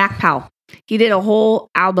 Mac Powell. He did a whole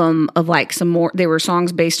album of like they were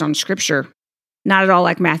songs based on scripture. Not at all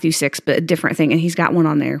like Matthew 6, but a different thing. And he's got one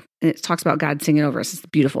on there, and it talks about God singing over us. It's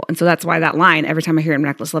beautiful. And so that's why that line, every time I hear it in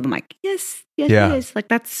Reckless Love, I'm like, yes, it is. Like,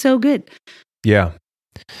 that's so good. Yeah.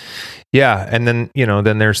 Yeah. And then,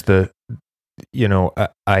 then there's the,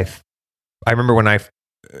 I remember when I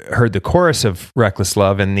heard the chorus of Reckless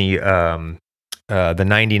Love and the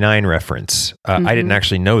 99 reference. I didn't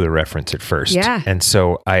actually know the reference at first. Yeah. And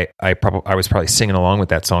so I was probably singing along with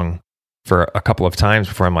that song for a couple of times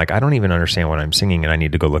before I'm like, I don't even understand what I'm singing, and I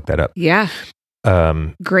need to go look that up. Yeah.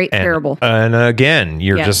 Great parable. And again,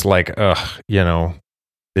 you're just like,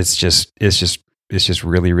 it's just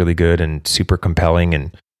really, really good and super compelling,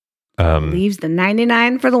 and leaves the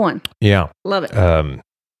 99 for the one. Yeah. Love it.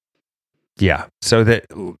 Yeah. So that,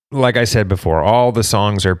 like I said before, all the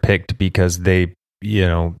songs are picked because I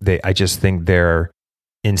just think they're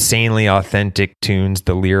insanely authentic tunes.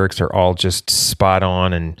 The lyrics are all just spot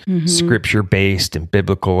on and scripture based and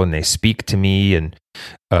biblical, and they speak to me. And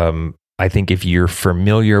I think if you're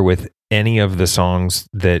familiar with any of the songs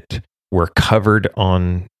that were covered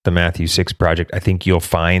on the Matthew 6 project, I think you'll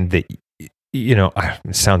find that,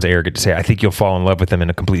 it sounds arrogant to say, I think you'll fall in love with them in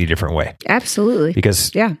a completely different way. Absolutely.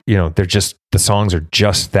 Because, they're just, the songs are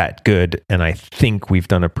just that good. And I think we've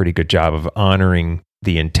done a pretty good job of honoring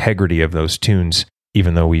the integrity of those tunes,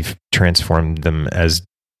 even though we've transformed them as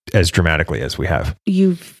dramatically as we have.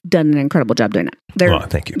 You've done an incredible job doing that.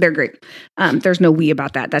 Thank you. They're great. There's no we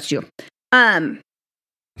about that. That's you.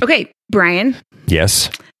 Okay, Brian. Yes.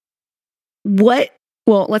 Well,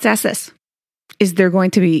 let's ask this. Is there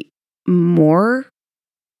going to be more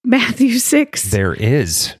Matthew 6? There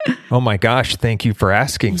is. Oh my gosh. Thank you for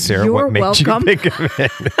asking, Sarah. You're what made welcome. you think of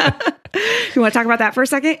it? You want to talk about that for a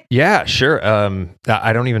second? Yeah, sure.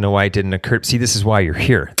 I don't even know why it didn't occur. See, this is why you're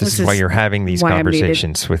here. This is why you're having these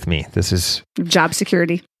conversations with me. This is job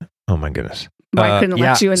security. Oh my goodness. Why I couldn't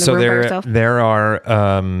let you in the room by yourself? There are,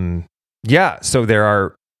 so there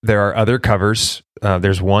are other covers.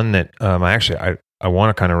 There's one that I want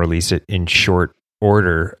to kind of release it in short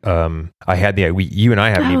order. I had you and I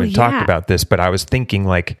haven't even talked about this, but I was thinking,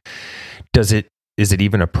 like, is it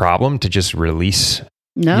even a problem to just release?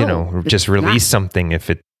 No, just release something if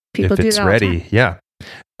it's ready. Yeah.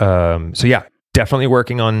 Definitely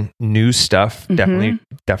working on new stuff. Mm-hmm.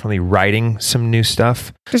 Definitely writing some new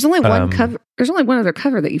stuff. There's only one cover. There's only one other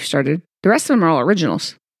cover that you've started. The rest of them are all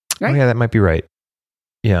originals, right? Oh yeah, that might be right.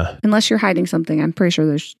 Yeah. Unless you're hiding something, I'm pretty sure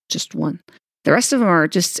there's just one. The rest of them are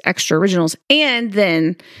just extra originals. And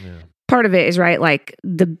then part of it is, right, like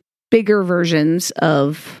the bigger versions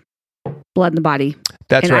of Blood in the Body.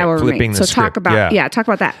 That's right. Flipping the script. Talk about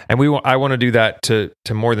that. And I want to do that to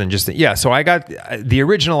more than just so I got the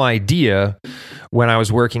original idea when I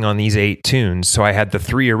was working on these 8 tunes. So I had the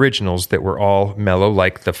 3 originals that were all mellow,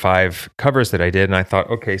 like the 5 covers that I did. And I thought,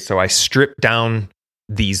 okay, so I stripped down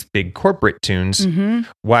these big corporate tunes. Mm-hmm.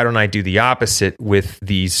 Why don't I do the opposite with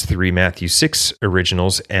these 3 Matthew 6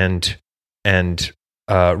 originals and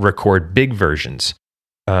record big versions?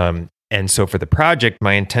 And so for the project,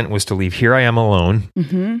 my intent was to leave Here I Am Alone,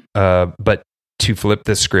 but to flip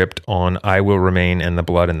the script on I Will Remain and The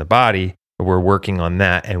Blood in the Body. We're working on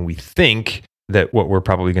that. And we think that what we're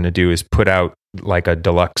probably going to do is put out like a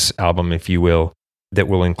deluxe album, if you will, that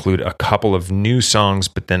will include a couple of new songs,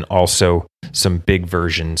 but then also some big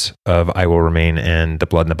versions of I Will Remain and The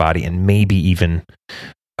Blood in the Body, and maybe even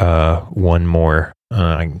one more,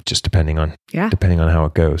 just depending on how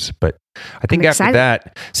it goes. But I think after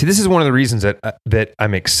that, see, this is one of the reasons that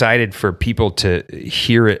I'm excited for people to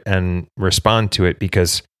hear it and respond to it,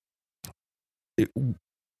 because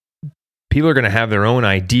people are going to have their own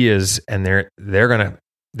ideas, and they're either going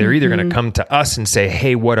to come to us and say,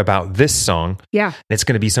 hey, what about this song? Yeah. And it's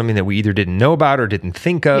going to be something that we either didn't know about or didn't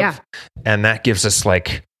think of. Yeah. And that gives us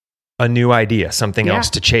like a new idea, something else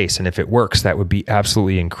to chase. And if it works, that would be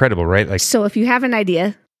absolutely incredible, right? Like, so if you have an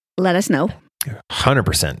idea, let us know.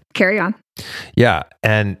 100%. Carry on. Yeah.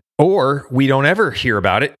 Or we don't ever hear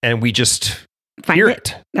about it and we just hear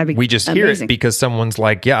it. We just hear it because someone's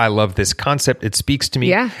like, yeah, I love this concept. It speaks to me.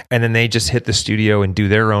 Yeah. And then they just hit the studio and do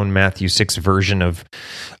their own Matthew 6 version of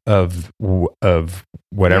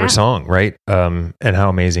whatever song, right? And how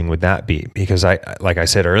amazing would that be? Because like I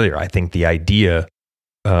said earlier, I think the idea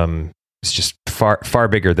is just far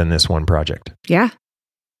bigger than this one project. Yeah.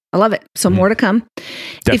 I love it. So more to come.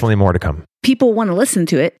 Definitely more to come. People want to listen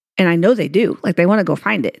to it, and I know they do. Like, they want to go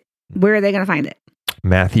find it. Where are they going to find it?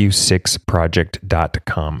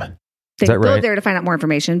 Matthew6project.com. They can go there to find out more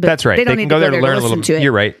information. But that's right. They don't need to go there to learn a little bit.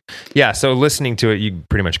 You're right. Yeah. So listening to it, you can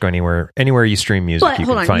pretty much go anywhere you stream music. But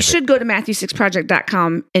hold on, you should go to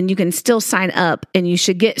Matthew6project.com and you can still sign up, and you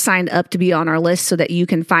should get signed up to be on our list so that you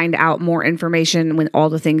can find out more information when all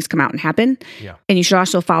the things come out and happen. Yeah. And you should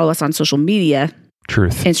also follow us on social media.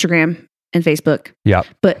 Truth. Instagram and Facebook. Yeah.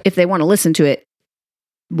 But if they want to listen to it,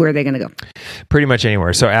 where are they going to go? Pretty much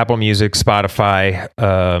anywhere. So Apple Music, Spotify,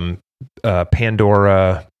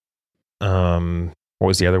 Pandora, what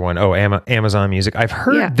was the other one? Oh, Amazon Music. I've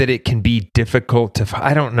heard that it can be difficult to,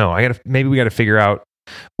 I don't know. Maybe we got to figure out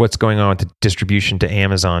what's going on with the distribution to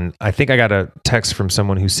Amazon. I think I got a text from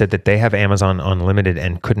someone who said that they have Amazon Unlimited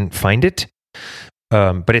and couldn't find it.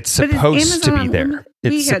 But it's supposed to be there.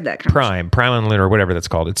 We had that Prime Unlimited or whatever that's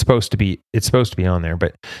called. It's supposed to be on there,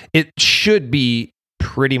 but it should be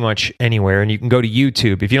pretty much anywhere. And you can go to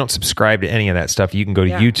YouTube. If you don't subscribe to any of that stuff, you can go to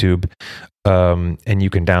YouTube, and you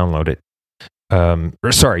can download it. You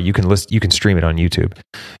can stream it on YouTube.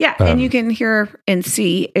 Yeah. And you can hear and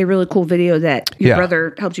see a really cool video that your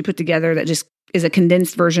brother helped you put together that just is a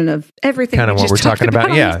condensed version of everything. Kind of what we're talking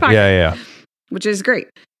about. Yeah. Which is great.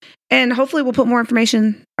 And hopefully we'll put more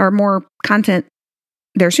information or more content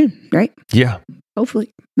there soon, right? Yeah.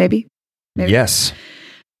 Hopefully. Maybe. Yes.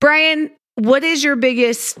 Brian, what is your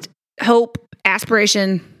biggest hope,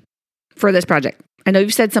 aspiration for this project? I know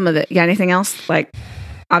you've said some of it. You got anything else? Like,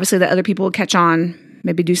 obviously that other people will catch on,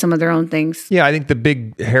 maybe do some of their own things. Yeah, I think the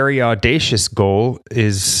big, hairy, audacious goal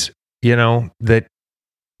is, that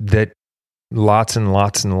lots and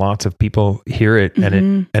lots and lots of people hear it,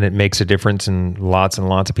 and it makes a difference in lots and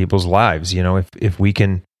lots of people's lives. If we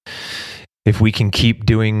can keep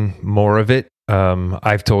doing more of it.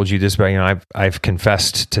 I've told you this, but I've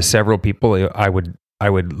confessed to several people I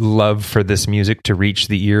would love for this music to reach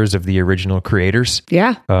the ears of the original creators.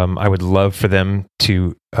 Yeah. I would love for them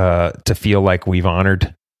to feel like we've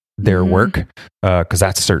honored their work, because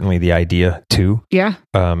that's certainly the idea too. Yeah.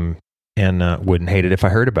 And wouldn't hate it if I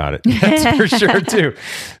heard about it. That's for sure too.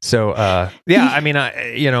 So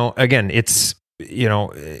again, it's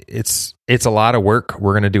a lot of work.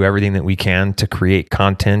 We're going to do everything that we can to create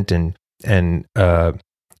content and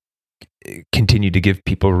continue to give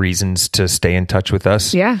people reasons to stay in touch with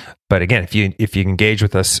us. Yeah. But again, if you engage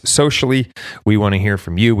with us socially, we want to hear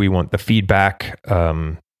from you. We want the feedback.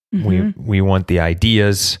 We want the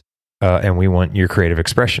ideas, and we want your creative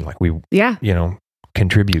expression. Like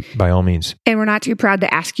contribute by all means. And we're not too proud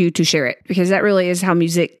to ask you to share it, because that really is how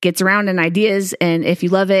music gets around and ideas. And if you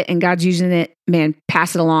love it and God's using it, man,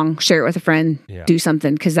 pass it along, share it with a friend, do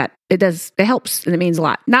something, because it helps and it means a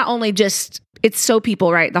lot. Not only just, it's so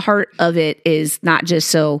people, right? The heart of it is not just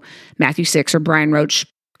so Matthew 6 or Brian Roach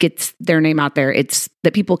gets their name out there. It's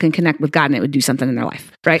that people can connect with God and it would do something in their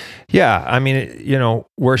life, right? Yeah. I mean,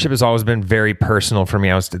 worship has always been very personal for me.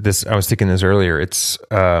 I was thinking this earlier. It's,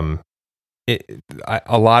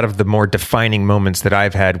 a lot of the more defining moments that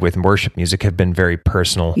I've had with worship music have been very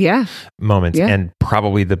personal moments. Yeah. And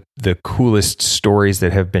probably the coolest stories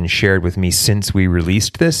that have been shared with me since we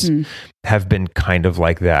released this have been kind of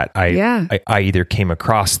like that. I either came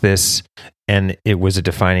across this and it was a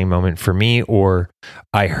defining moment for me, or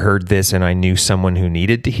I heard this and I knew someone who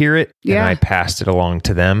needed to hear it and I passed it along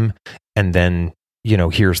to them. And then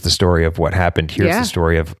here's the story of what happened. Here's the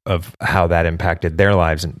story of how that impacted their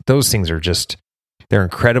lives. And those things are they're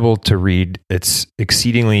incredible to read. It's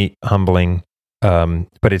exceedingly humbling.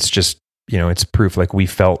 But it's just, it's proof, like, we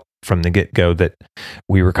felt from the get-go that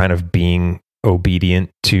we were kind of being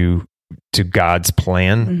obedient to God's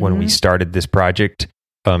plan when we started this project.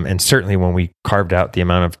 And certainly when we carved out the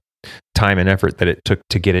amount of time and effort that it took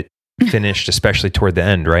to get it finished, especially toward the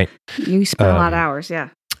end, right? You spent a lot of hours. Yeah.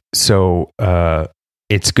 So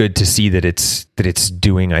it's good to see that it's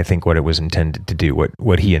doing, I think, what it was intended to do,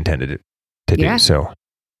 what he intended it to do. So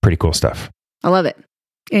pretty cool stuff. I love it.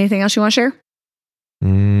 Anything else you want to share?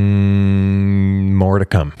 More to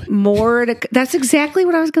come. That's exactly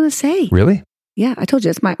what I was going to say. Really? Yeah, I told you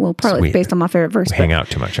it's probably based on my favorite verse. We hang out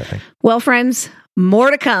too much, I think. Well, friends,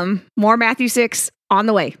 more to come. More Matthew 6 on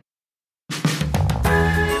the way.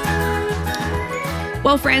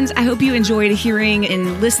 Well, friends, I hope you enjoyed hearing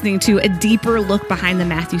and listening to a deeper look behind the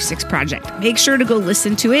Matthew 6 project. Make sure to go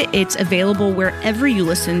listen to it. It's available wherever you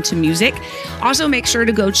listen to music. Also, make sure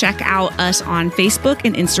to go check out us on Facebook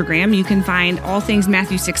and Instagram. You can find all things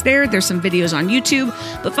Matthew 6 there. There's some videos on YouTube,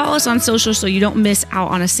 but follow us on social so you don't miss out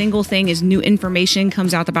on a single thing as new information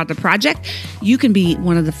comes out about the project. You can be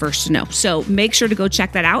one of the first to know. So make sure to go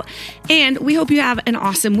check that out. And we hope you have an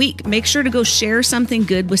awesome week. Make sure to go share something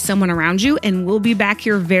good with someone around you, and we'll be back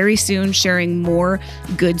here very soon sharing more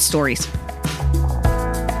good stories.